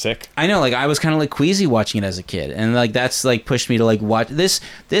sick. I know. I was kind of queasy watching it as a kid, and that's pushed me to watch this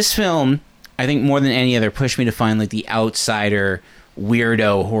film. I think more than any other pushed me to find the outsider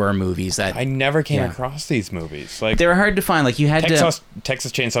weirdo horror movies that I never came across these movies. They're hard to find. You had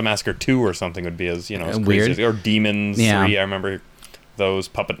Texas Chainsaw Massacre 2 or something would be as weird. Crazy. Or Demons 3. I remember those.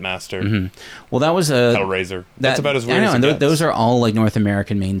 Puppet Master. Mm-hmm. Well, that was a Hellraiser. That's about as weird. I know, as it and those are all North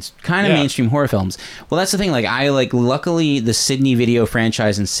American mainstream horror films. Well, that's the thing. Luckily, the Sydney Video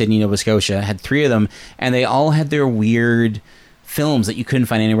franchise in Sydney, Nova Scotia had 3 of them, and they all had their weird films that you couldn't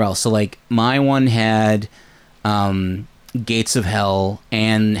find anywhere else. So my one had Gates of Hell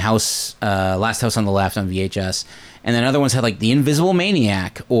and Last House on the Left on VHS, and then other ones had The Invisible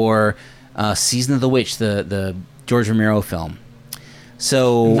Maniac or Season of the Witch, the George Romero film.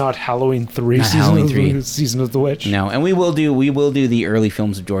 So not Halloween 3. Not Halloween 3. Season of the Witch. No, and we will do the early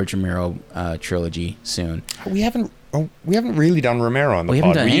films of George Romero trilogy soon. We haven't we haven't really done Romero on the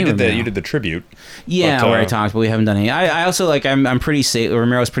pod. You did the tribute. Yeah, where I talked, but we haven't done any. I also like. I'm pretty.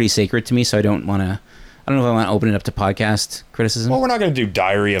 Romero's pretty sacred to me, so I don't want to. I don't know if I want to open it up to podcast criticism. Well, we're not going to do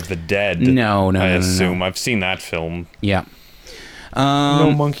Diary of the Dead. No. I assume I've seen that film. Yeah.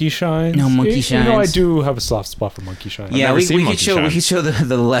 No Monkey Shines. No Monkey Shines. I do have a soft spot for Monkey Shines. Yeah, we could show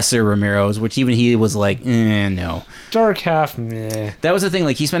the lesser Romeros, which even he was like, no. Dark Half, meh. That was the thing.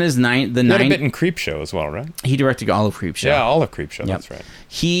 Like he spent his He had a bit in Creepshow as well, right? He directed all of Creepshow. Yeah, all of Creepshow. Yep. That's right.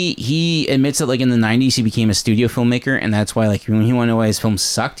 He admits that like in the 90s he became a studio filmmaker, and that's why like when he wanted to know why his films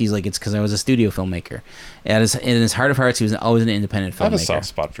sucked, he's like, it's because I was a studio filmmaker. In his heart of hearts, he was always an independent filmmaker. I have a soft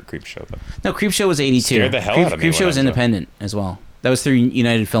spot for Creepshow though. No, Creepshow was 82. Scared the hell out of me. Creepshow was independent as well. That was through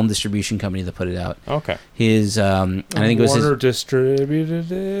United Film Distribution Company that put it out. Okay. And I think it was Warner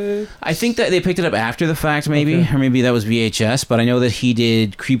distributed it. I think that they picked it up after the fact, maybe, or maybe that was VHS. But I know that he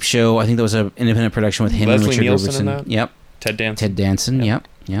did Creepshow. I think that was an independent production with him and Richard Robertson. Yep. Ted Danson.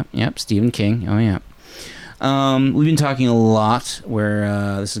 Yep. Stephen King. Oh yeah. We've been talking a lot.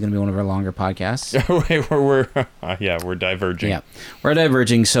 This is going to be one of our longer podcasts. We're diverging. Yeah, we're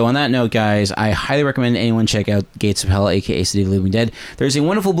diverging. So on that note, guys, I highly recommend anyone check out Gates of Hell, aka City of the Living Dead. There's a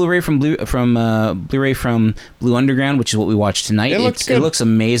wonderful Blu-ray from Blu-ray from Blue Underground, which is what we watched tonight. It looks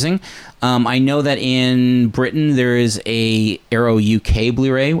amazing. I know that in Britain there is a Arrow UK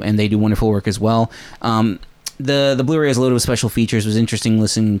Blu-ray, and they do wonderful work as well. The Blu-ray has a load of special features. It was interesting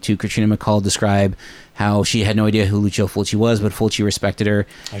listening to Katrina McCall describe how she had no idea who Lucio Fulci was, but Fulci respected her.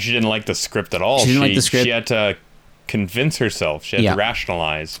 She didn't like the script at all. She didn't like the script. She had to convince herself. She had to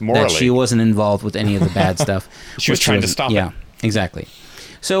rationalize morally. That she wasn't involved with any of the bad stuff. She was trying to stop it. Yeah, exactly.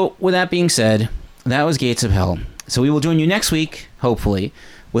 So with that being said, that was Gates of Hell. So we will join you next week, hopefully,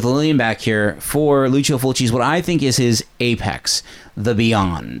 with Lillian back here for Lucio Fulci's what I think is his apex, The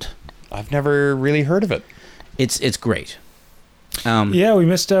Beyond. I've never really heard of it. It's great. We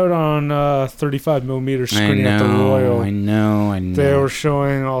missed out on 35mm screening at the Royal. I know. They were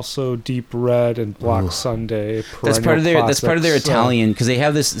showing also Deep Red and Black Sunday. That's part of their Italian, because they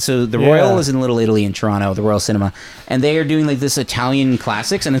have this. So the Royal is in Little Italy in Toronto, the Royal Cinema, and they are doing like this Italian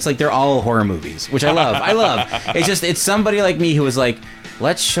classics, and it's like they're all horror movies, which I love. It's somebody like me who was like,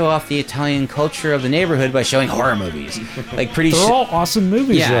 let's show off the Italian culture of the neighborhood by showing horror movies. Like they're all awesome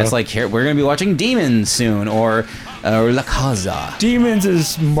movies. Yeah, though. It's like here we're gonna be watching Demons soon, or La Casa. Demons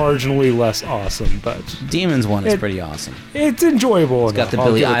is marginally less awesome, but Demons one is pretty awesome. It's enjoyable. It's got the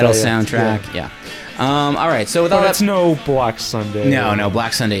Billy Idol soundtrack. Yeah. All right. So without that's no Black Sunday. No.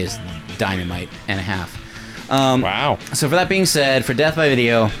 Black Sunday is dynamite and a half. Wow. So for that being said, for Death by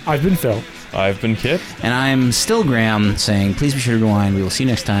Video, I've been Phil. I've been Kit. And I'm still Graham, saying please be sure to rewind. We will see you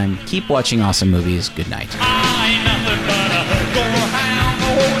next time. Keep watching awesome movies. Good night.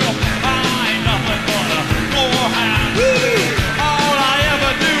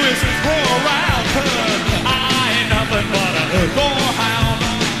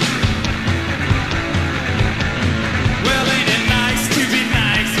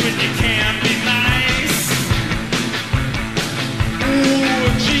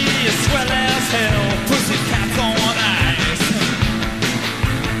 Pussycats on ice.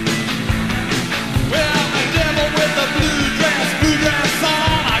 Well,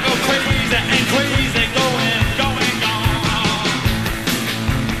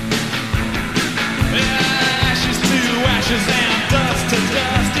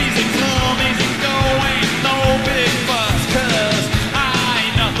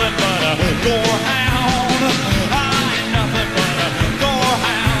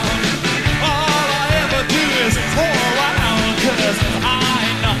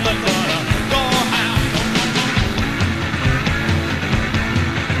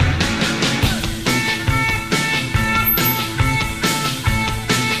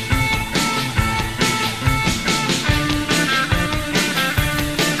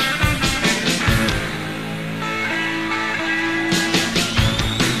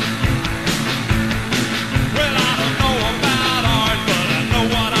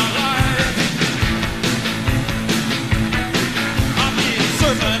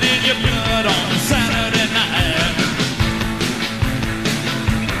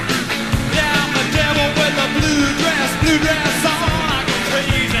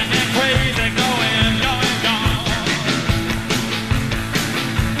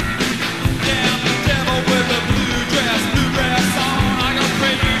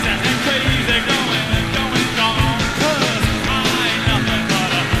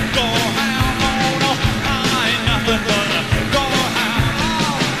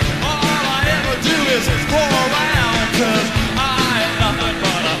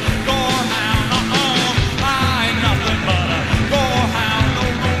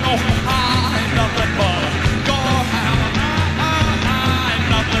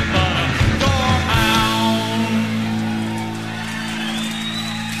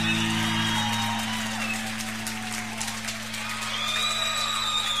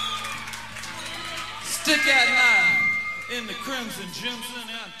 Stick at 9 in the Crimson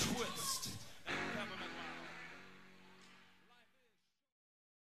Jimson.